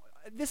 You know,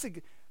 this,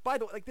 by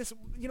the way, like this,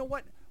 you know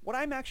what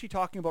I'm actually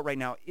talking about right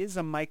now is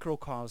a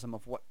microcosm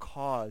of what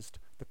caused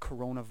the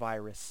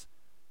coronavirus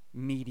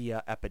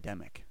media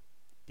epidemic.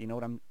 Do you know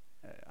what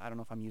I don't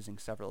know if I'm using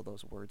several of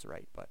those words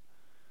right, but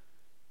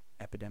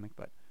epidemic,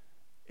 but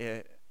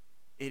it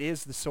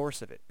is the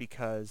source of it,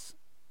 because,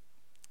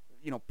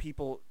 you know,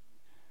 people,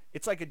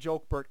 it's like a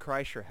joke Bert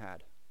Kreischer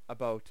had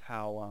about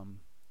how,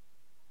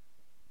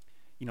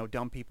 you know,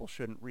 dumb people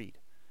shouldn't read.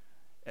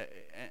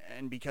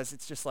 And because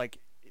it's just like,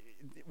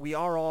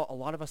 a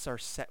lot of us are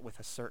set with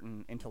a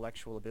certain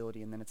intellectual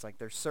ability, and then it's like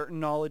there's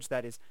certain knowledge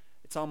that it's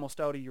almost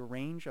out of your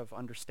range of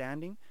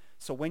understanding.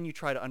 So when you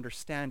try to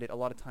understand it, a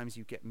lot of times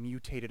you get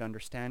mutated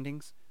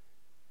understandings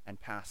and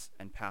pass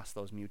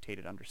those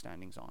mutated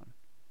understandings on.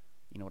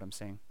 You know what I'm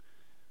saying?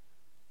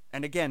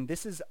 And again,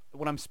 this is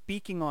what I'm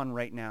speaking on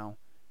right now,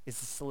 is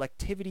the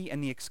selectivity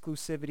and the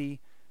exclusivity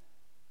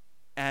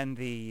and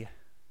the,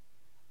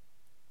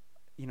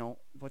 you know,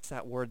 what's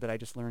that word that I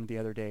just learned the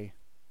other day?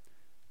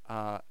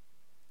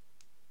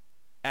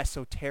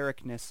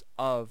 Esotericness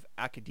of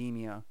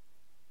academia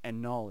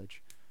and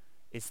knowledge,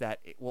 is that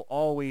it will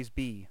always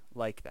be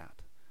like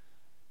that.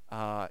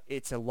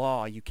 It's a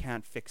law. You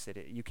can't fix it.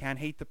 You can't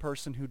hate the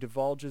person who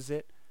divulges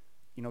it.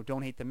 You know,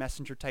 don't hate the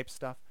messenger type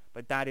stuff,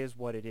 but that is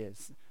what it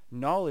is.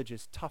 Knowledge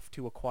is tough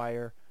to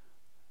acquire,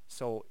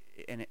 so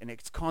and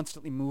it's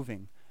constantly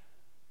moving.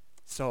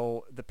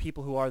 So the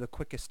people who are the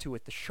quickest to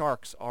it, the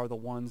sharks, are the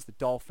ones, the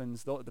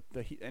dolphins,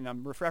 and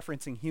I'm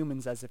referencing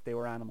humans as if they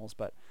were animals,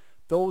 but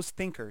those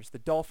thinkers, the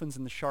dolphins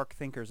and the shark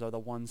thinkers, are the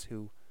ones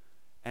who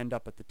end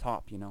up at the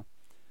top, you know.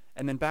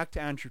 And then back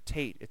to Andrew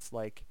Tate, it's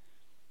like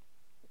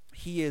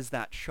he is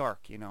that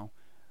shark, you know.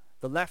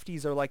 The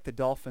lefties are like the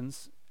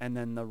dolphins, and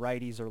then the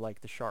righties are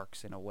like the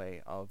sharks, in a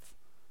way of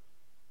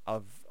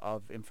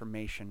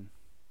information.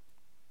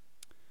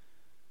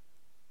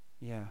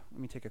 Yeah,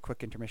 let me take a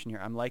quick intermission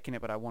here. I'm liking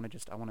it, but I want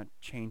to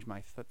change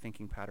my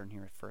thinking pattern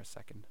here for a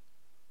second.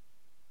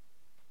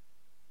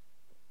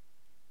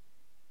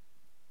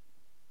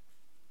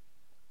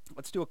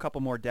 Let's do a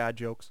couple more dad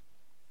jokes.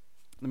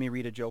 Let me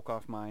read a joke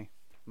off my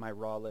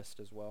raw list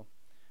as well.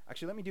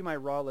 Actually, let me do my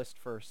raw list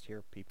first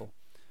here, people.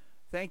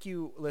 Thank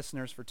you,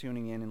 listeners, for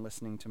tuning in and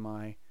listening to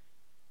my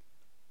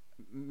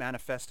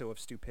manifesto of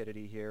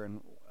stupidity here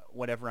and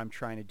whatever I'm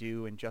trying to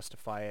do, and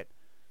justify it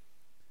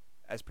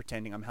as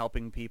pretending I'm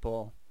helping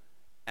people,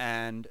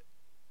 and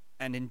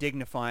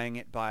indignifying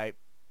it by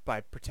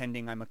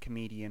pretending I'm a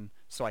comedian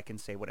so I can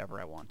say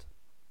whatever I want.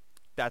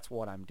 That's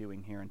what I'm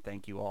doing here, and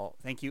thank you all.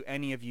 Thank you,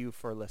 any of you,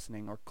 for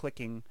listening or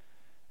clicking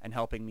and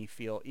helping me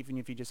feel. Even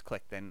if you just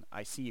click, then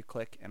I see you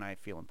click and I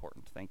feel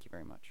important. Thank you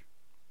very much.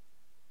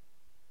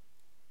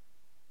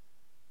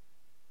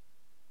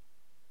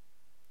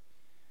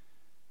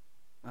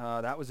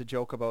 That was a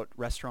joke about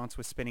restaurants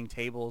with spinning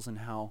tables and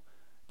how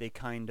they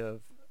kind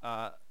of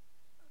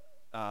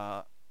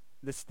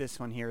this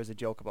one here is a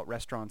joke about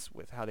restaurants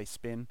with how they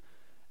spin,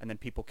 and then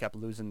people kept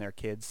losing their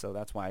kids, so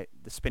that's why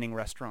the spinning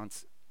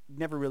restaurants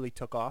never really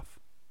took off.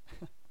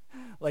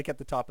 Like at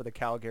the top of the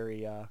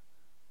Calgary,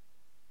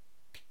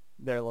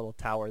 their little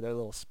tower, their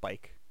little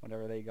spike,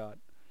 whatever they got.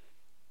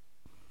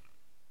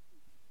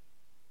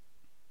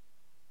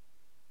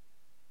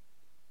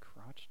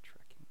 Crotch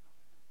trekking.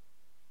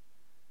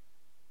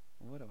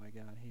 What do I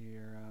got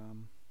here?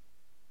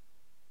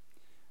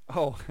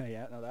 Oh,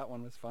 yeah, no, that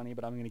one was funny,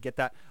 but I'm going to get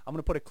that. I'm going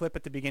to put a clip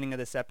at the beginning of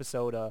this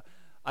episode.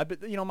 I've been,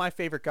 you know, my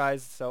favorite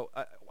guys. So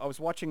I was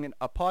watching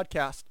a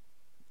podcast,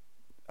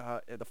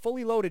 the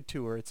Fully Loaded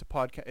tour. It's a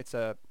podcast. It's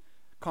a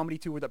comedy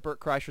tour that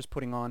Bert Kreischer's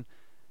putting on.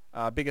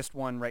 Biggest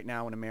one right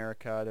now in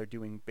America. They're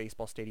doing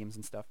baseball stadiums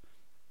and stuff.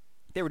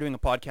 They were doing a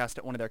podcast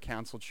at one of their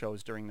canceled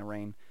shows during the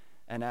rain,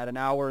 and at 1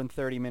 hour and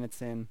 30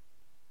 minutes in,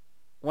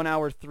 1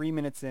 hour 3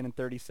 minutes in and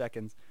 30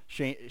 seconds,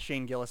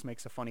 Shane Gillis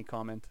makes a funny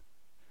comment.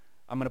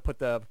 I'm gonna put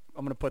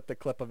the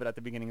clip of it at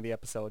the beginning of the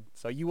episode,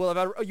 so you will have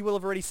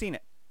already seen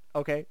it.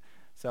 Okay,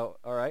 So,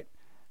 all right.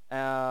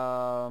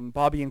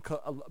 Bobby and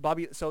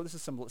Bobby. So this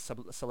is some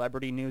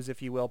celebrity news,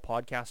 if you will,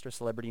 podcaster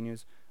celebrity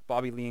news.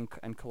 Bobby Lee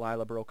and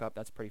Kalila broke up.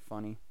 That's pretty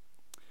funny.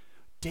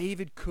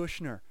 David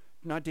Kushner,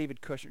 not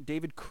David Kushner,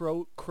 David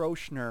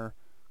Koshner,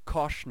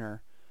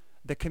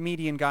 the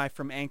comedian guy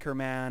from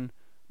Anchorman,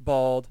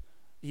 bald.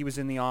 He was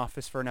in The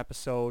Office for an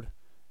episode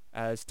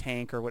as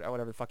Tank or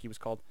whatever the fuck he was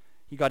called.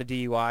 He got a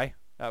DUI.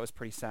 That was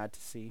pretty sad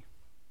to see.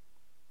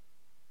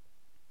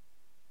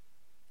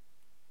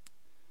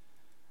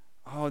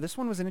 Oh, this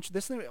one was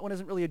this one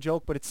isn't really a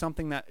joke, but it's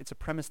something that it's a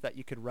premise that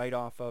you could write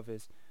off of.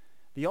 Is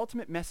the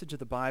ultimate message of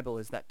the Bible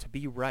is that to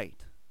be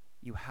right,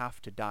 you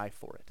have to die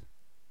for it.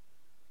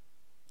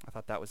 I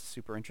thought that was a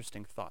super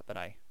interesting thought that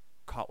I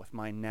caught with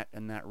my net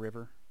in that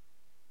river.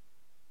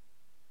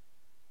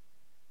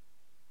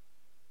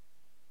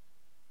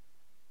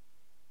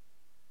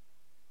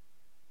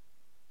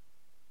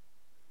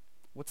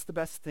 What's the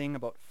best thing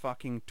about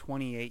fucking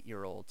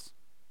 28-year-olds?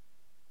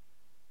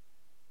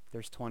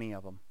 There's 20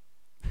 of them.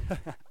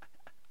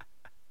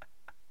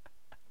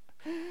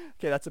 Okay,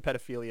 that's a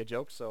pedophilia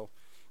joke, so...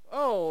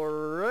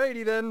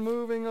 Alrighty then,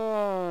 moving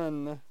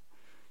on.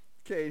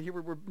 Okay,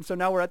 here so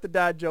now we're at the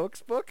dad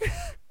jokes book.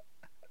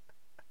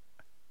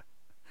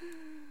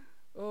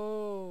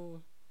 Oh,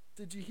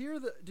 did you hear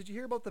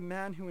about the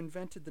man who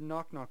invented the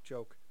knock knock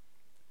joke?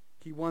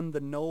 He won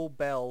the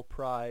Nobel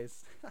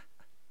Prize.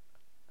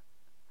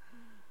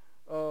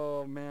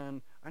 Oh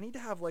man, I need to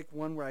have like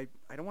one where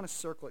I don't want to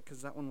circle it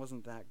because that one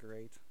wasn't that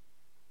great.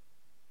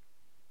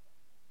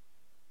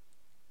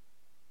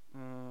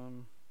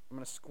 I'm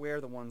gonna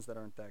square the ones that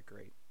aren't that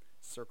great.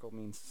 Circle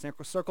means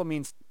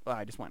oh,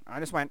 I just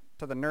went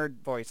to the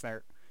nerd voice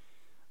there.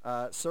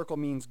 Circle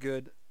means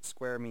good.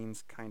 Square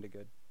means kind of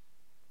good.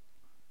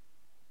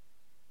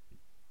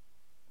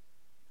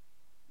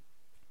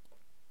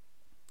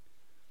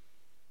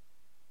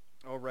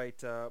 All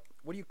right.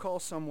 What do you call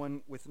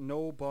someone with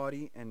no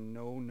body and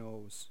no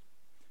nose?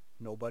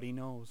 Nobody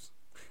knows.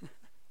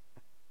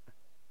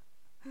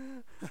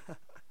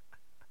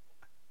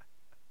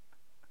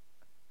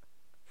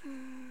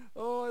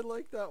 Oh, I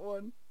like that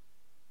one.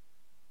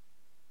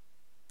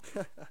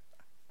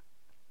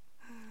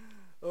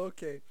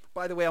 Okay.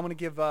 By the way, I'm gonna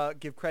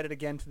give credit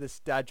again to this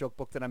dad joke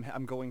book that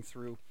I'm going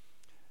through.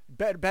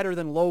 Better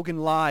than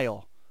Logan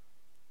Lyle,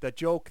 the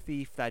joke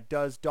thief that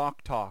does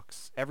Doc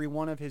Talks. Every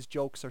one of his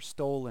jokes are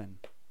stolen.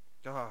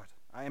 God,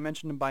 I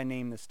mentioned him by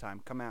name this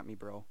time. Come at me,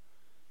 bro.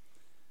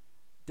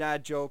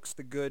 Dad jokes,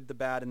 the good, the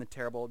bad, and the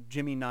terrible.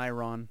 Jimmy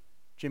Nero.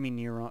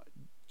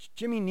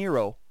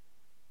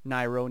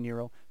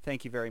 Nero.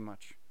 Thank you very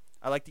much.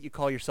 I like that you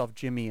call yourself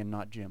Jimmy and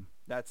not Jim.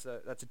 That's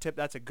a tip.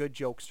 That's a good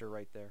jokester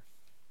right there.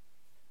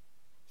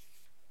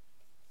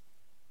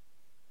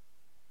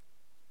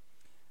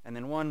 And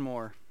then one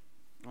more.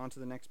 On to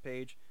the next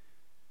page.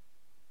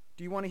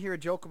 Do you want to hear a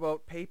joke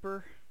about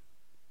paper?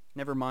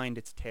 Never mind,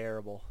 it's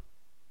terrible.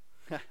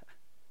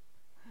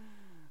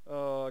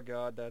 Oh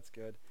God, that's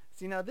good.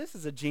 See, now this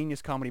is a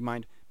genius comedy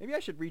mind. Maybe I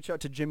should reach out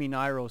to Jimmy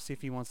Niro, see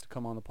if he wants to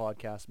come on the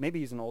podcast. Maybe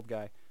he's an old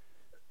guy.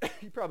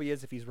 He probably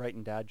is if he's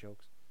writing dad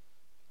jokes.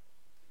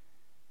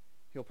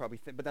 He'll probably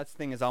but that's the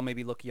thing is I'll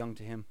maybe look young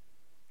to him.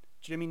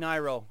 Jimmy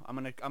Niro, I'm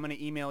gonna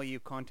email you,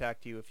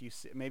 contact you if you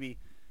maybe,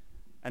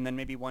 and then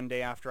maybe one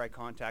day after I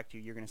contact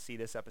you, you're gonna see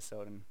this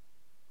episode and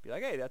be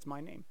like, hey, that's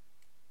my name.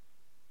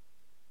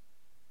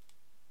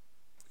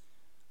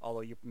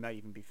 Although you might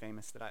even be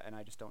famous and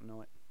I just don't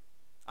know it.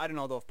 I don't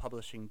know though if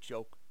publishing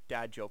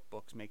dad joke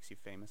books makes you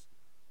famous.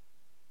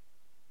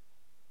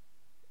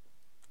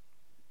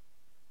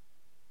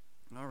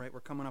 All right, we're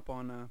coming up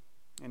on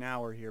an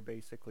hour here,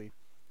 basically,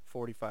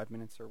 45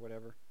 minutes or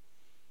whatever.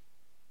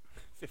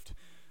 50.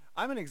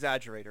 I'm an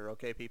exaggerator,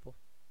 okay, people.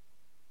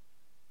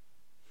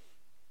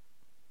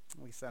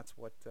 At least that's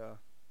what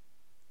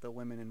the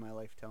women in my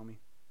life tell me.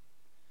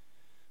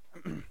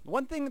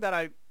 One thing that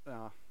I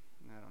don't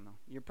know.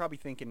 You're probably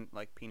thinking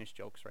like penis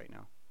jokes right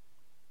now,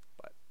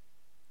 but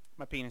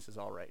my penis is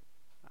all right.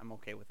 I'm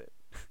okay with it.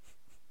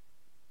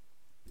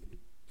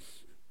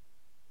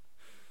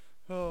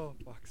 Oh,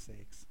 fuck's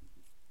sakes.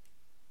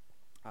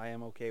 I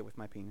am okay with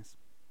my penis.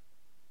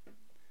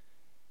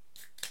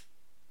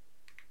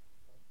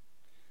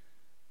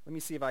 Let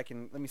me see if I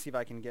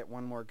can get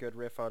one more good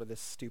riff out of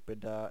this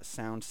stupid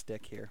sound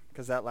stick here,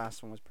 because that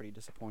last one was pretty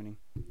disappointing.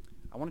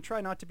 I want to try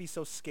not to be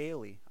so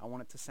scaly. I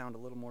want it to sound a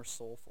little more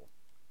soulful.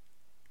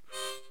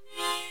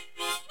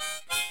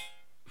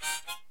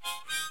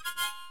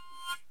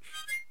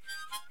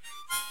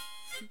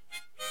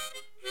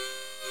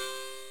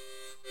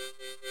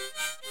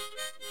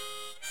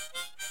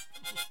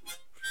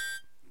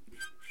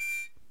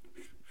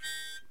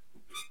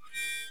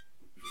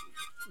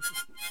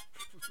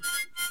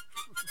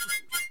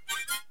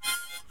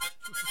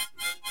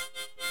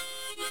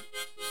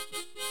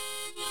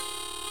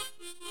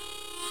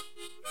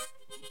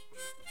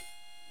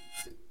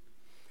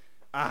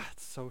 Ah,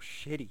 it's so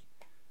shitty.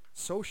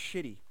 So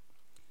shitty.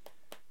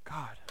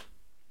 God.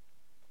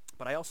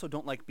 But I also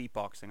don't like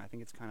beatboxing. I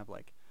think it's kind of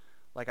like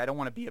I don't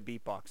want to be a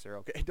beatboxer,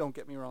 okay? Don't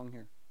get me wrong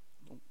here.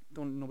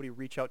 Don't nobody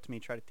reach out to me,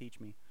 try to teach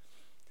me.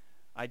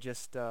 I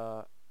just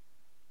I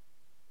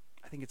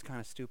think it's kind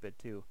of stupid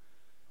too.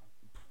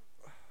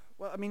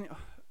 Well, I mean,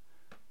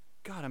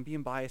 God, I'm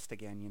being biased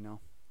again, you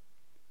know.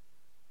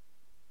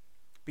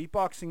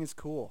 Beatboxing is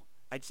cool.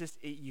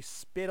 You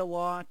spit a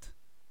lot.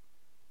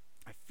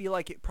 I feel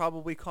like it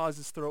probably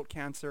causes throat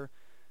cancer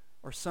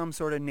or some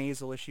sort of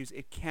nasal issues.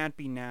 It can't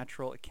be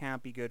natural. It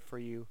can't be good for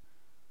you.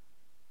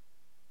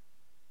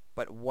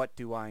 But what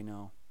do I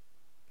know?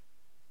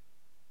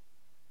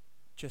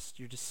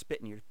 You're just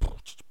spitting.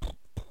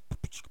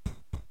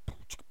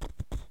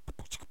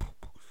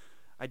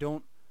 I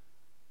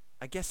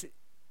guess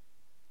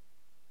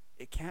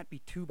it can't be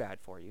too bad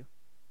for you.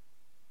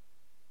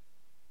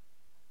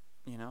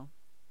 You know?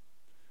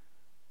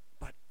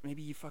 But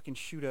maybe you fucking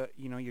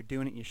you're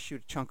doing it and you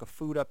shoot a chunk of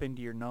food up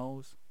into your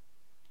nose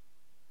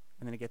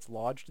and then it gets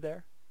lodged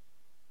there.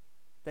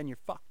 Then you're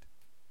fucked.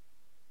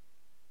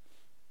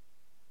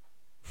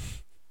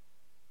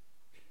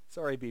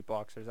 Sorry,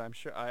 beatboxers. I'm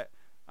sure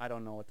I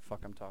don't know what the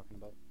fuck I'm talking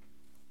about.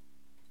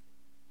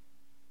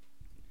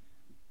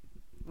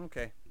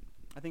 Okay.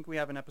 I think we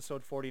have an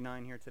episode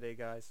 49 here today,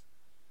 guys.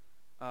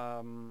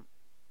 I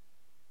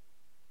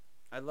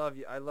love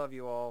you. I love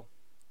you all.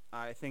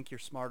 I think you're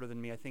smarter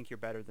than me. I think you're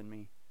better than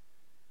me.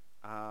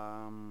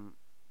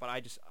 But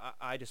I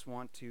just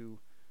want to.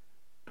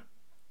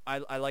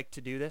 I like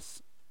to do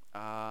this.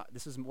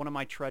 This is one of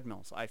my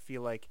treadmills. I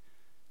feel like,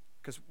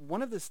 because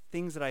one of the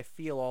things that I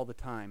feel all the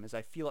time is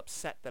I feel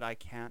upset that I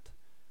can't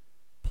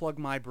plug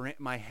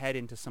my head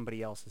into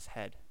somebody else's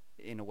head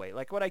in a way,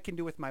 like what I can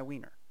do with my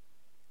wiener.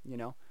 You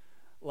know,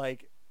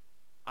 like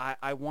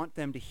I want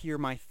them to hear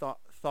my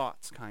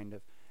thoughts, kind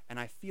of. And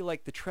I feel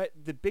like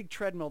the big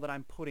treadmill that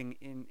I'm putting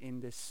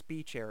in this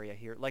speech area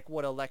here, like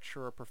what a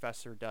lecturer or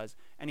professor does,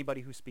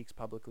 anybody who speaks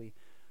publicly,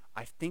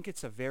 I think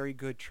it's a very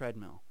good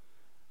treadmill.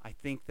 I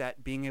think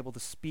that being able to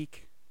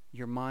speak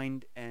your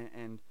mind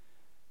and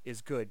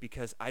is good,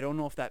 because I don't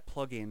know if that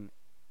plugin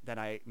that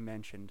I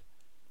mentioned,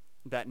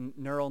 that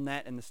neural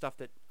net and the stuff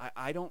that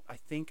I don't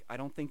think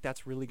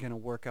that's really going to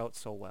work out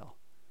so well.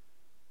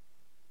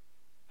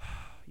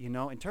 You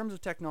know, in terms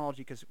of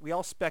technology, because we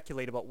all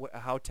speculate about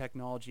how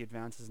technology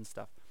advances and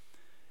stuff.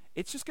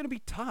 It's just going to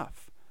be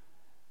tough.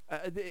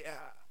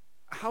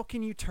 How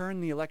can you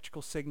turn the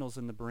electrical signals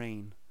in the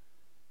brain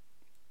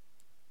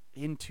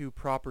into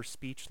proper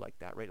speech like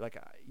that, right? Like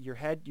your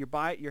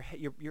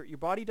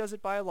body does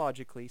it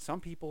biologically.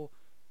 Some people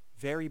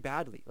very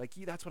badly. Like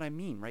that's what I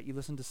mean, right? You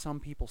listen to some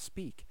people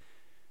speak,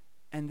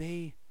 and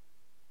they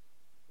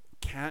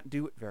can't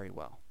do it very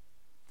well.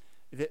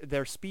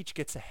 Their speech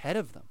gets ahead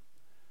of them.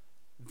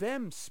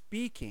 Them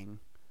speaking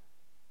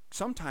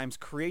sometimes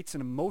creates an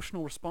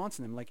emotional response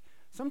in them. Like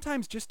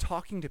sometimes just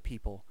talking to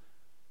people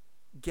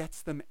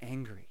gets them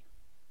angry.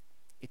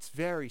 It's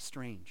very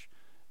strange.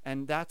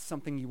 And that's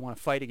something you want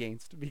to fight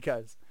against,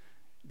 because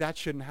that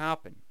shouldn't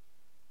happen.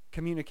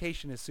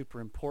 Communication is super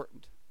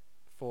important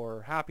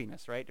for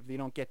happiness, right? If you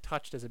don't get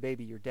touched as a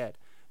baby, you're dead.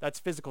 That's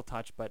physical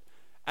touch, but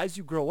as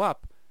you grow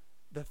up,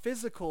 the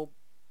physical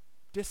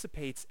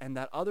dissipates and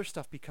that other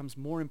stuff becomes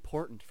more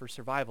important for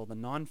survival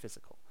than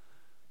non-physical.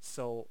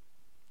 So,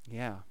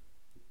 yeah.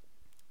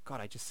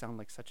 God, I just sound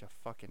like such a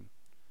fucking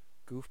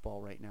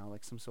goofball right now,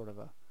 like some sort of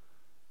a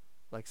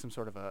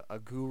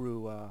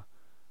guru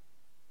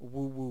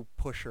woo-woo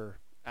pusher,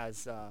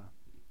 as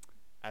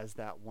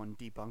that one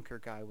debunker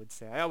guy would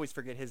say. I always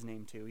forget his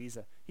name too.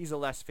 He's a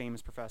less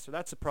famous professor.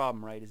 That's the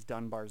problem, right? Is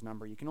Dunbar's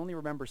number. You can only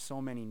remember so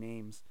many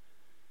names.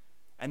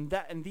 And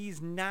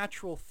these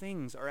natural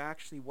things are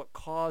actually what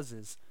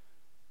causes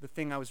the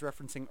thing I was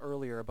referencing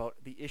earlier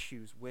about the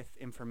issues with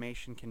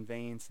information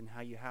conveyance and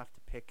how you have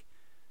to pick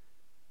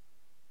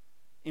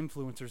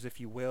influencers, if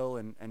you will,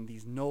 and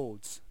these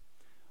nodes,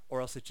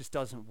 or else it just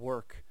doesn't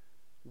work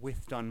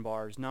with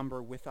Dunbar's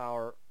number, with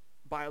our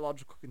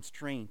biological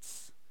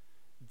constraints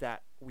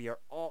that we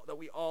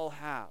all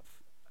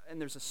have.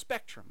 And there's a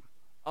spectrum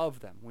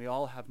of them. We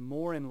all have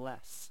more and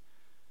less.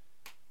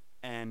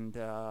 And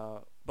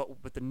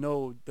but the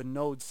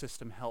node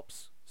system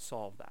helps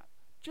solve that.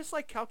 Just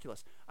like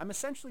calculus. I'm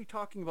essentially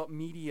talking about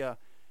media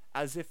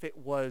as if it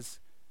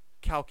was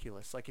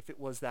calculus, like if it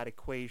was that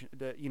equation,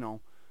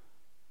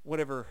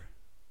 whatever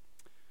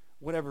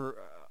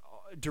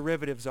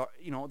derivatives are,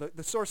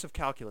 the source of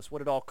calculus,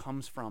 what it all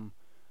comes from,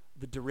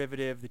 the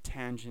derivative, the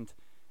tangent.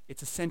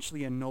 It's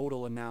essentially a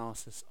nodal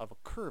analysis of a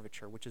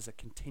curvature, which is a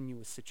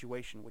continuous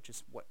situation, which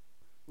is what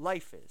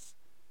life is.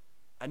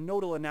 A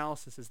nodal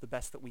analysis is the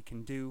best that we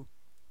can do.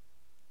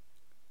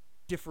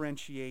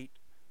 Differentiate,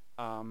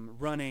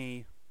 run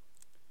a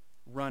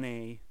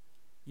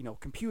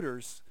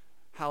computers,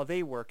 how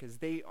they work is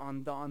they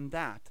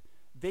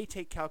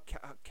take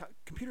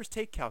computers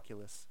take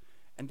calculus,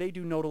 and they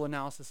do nodal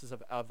analysis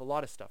of a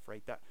lot of stuff,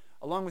 right? That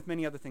along with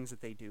many other things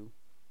that they do.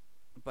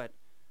 But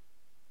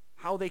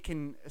how they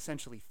can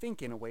essentially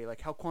think in a way,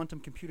 like how quantum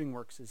computing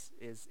works, is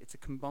it's a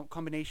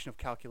combination of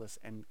calculus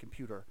and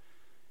computer.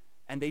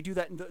 And they do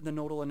that in the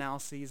nodal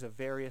analyses of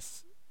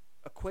various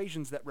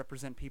equations that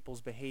represent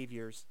people's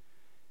behaviors.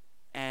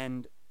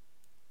 And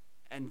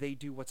and they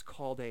do what's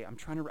called I'm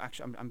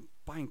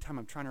buying time.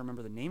 I'm trying to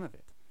remember the name of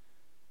it.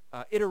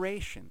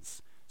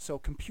 Iterations. So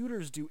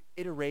computers do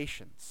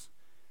iterations,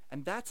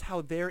 and that's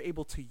how they're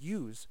able to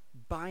use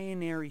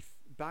binary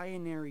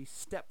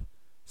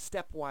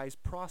stepwise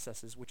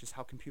processes, which is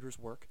how computers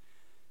work,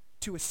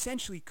 to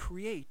essentially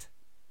create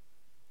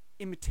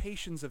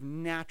imitations of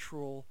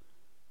natural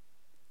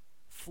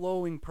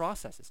flowing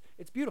processes.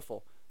 It's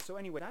beautiful. So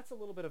anyway, that's a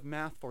little bit of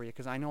math for you,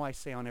 because I know I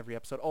say on every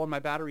episode, oh, and my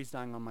battery's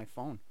dying on my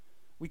phone.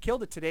 We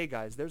killed it today,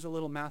 guys. There's a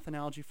little math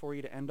analogy for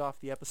you to end off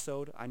the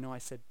episode. I know I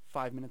said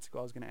 5 minutes ago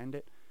I was going to end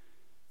it.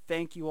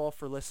 Thank you all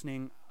for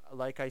listening.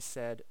 Like I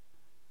said,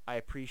 I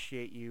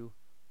appreciate you.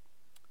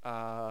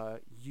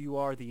 You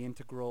are the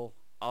integral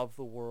of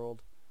the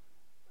world.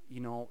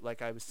 You know,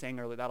 like I was saying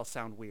earlier, that'll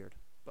sound weird,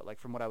 but like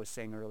from what I was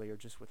saying earlier,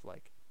 just with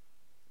like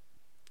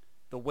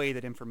the way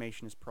that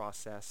information is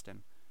processed,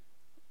 and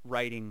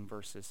writing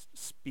versus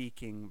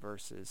speaking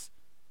versus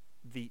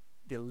the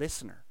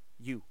listener,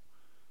 you.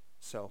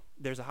 So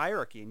there's a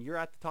hierarchy, and you're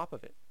at the top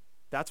of it.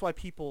 That's why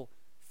TV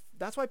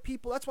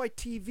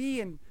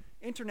and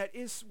internet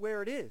is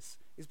where it is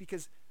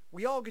because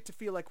we all get to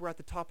feel like we're at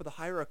the top of the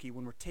hierarchy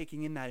when we're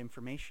taking in that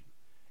information.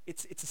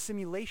 It's a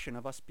simulation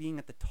of us being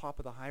at the top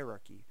of the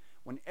hierarchy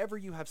whenever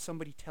you have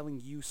somebody telling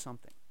you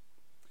something.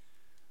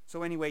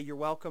 So anyway, you're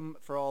welcome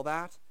for all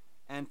that.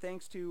 And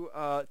thanks to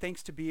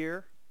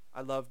beer.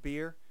 I love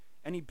beer.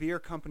 Any beer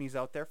companies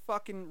out there,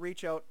 fucking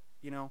reach out.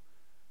 You know,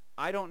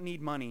 I don't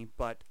need money,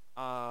 but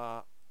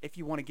if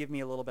you want to give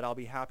me a little bit, I'll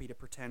be happy to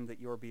pretend that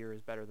your beer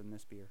is better than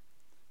this beer.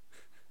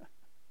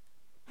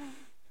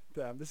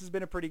 Damn, this has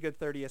been a pretty good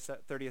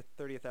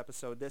 30th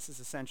episode. This is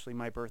essentially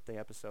my birthday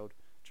episode,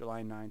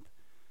 July 9th.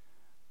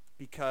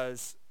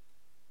 Because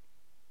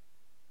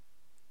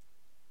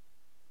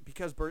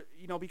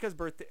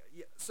birthday.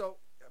 Yeah, so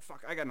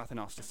fuck, I got nothing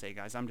else to say,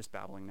 guys. I'm just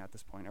babbling at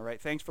this point. All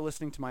right, thanks for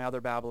listening to my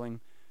other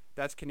babbling.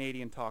 That's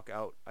Canadian talk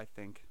out, I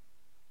think.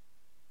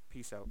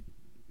 Peace out.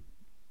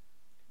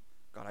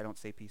 God, I don't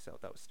say peace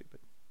out. That was stupid.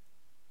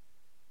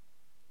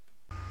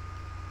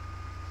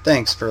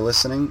 Thanks for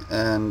listening,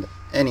 and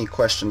any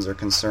questions or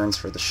concerns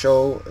for the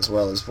show, as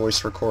well as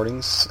voice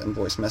recordings and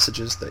voice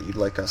messages that you'd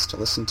like us to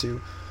listen to,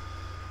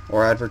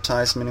 or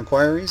advertisement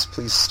inquiries,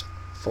 please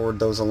forward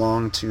those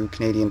along to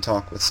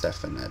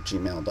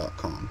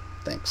CanadianTalkWithStefan@gmail.com.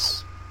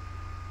 Thanks.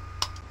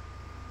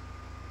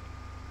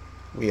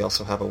 We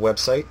also have a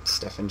website,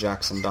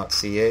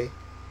 stefanjackson.ca,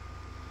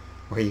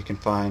 where you can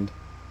find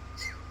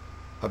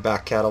a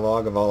back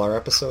catalog of all our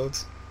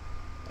episodes,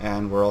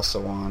 and we're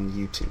also on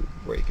YouTube,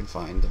 where you can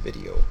find the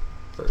video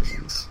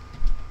versions.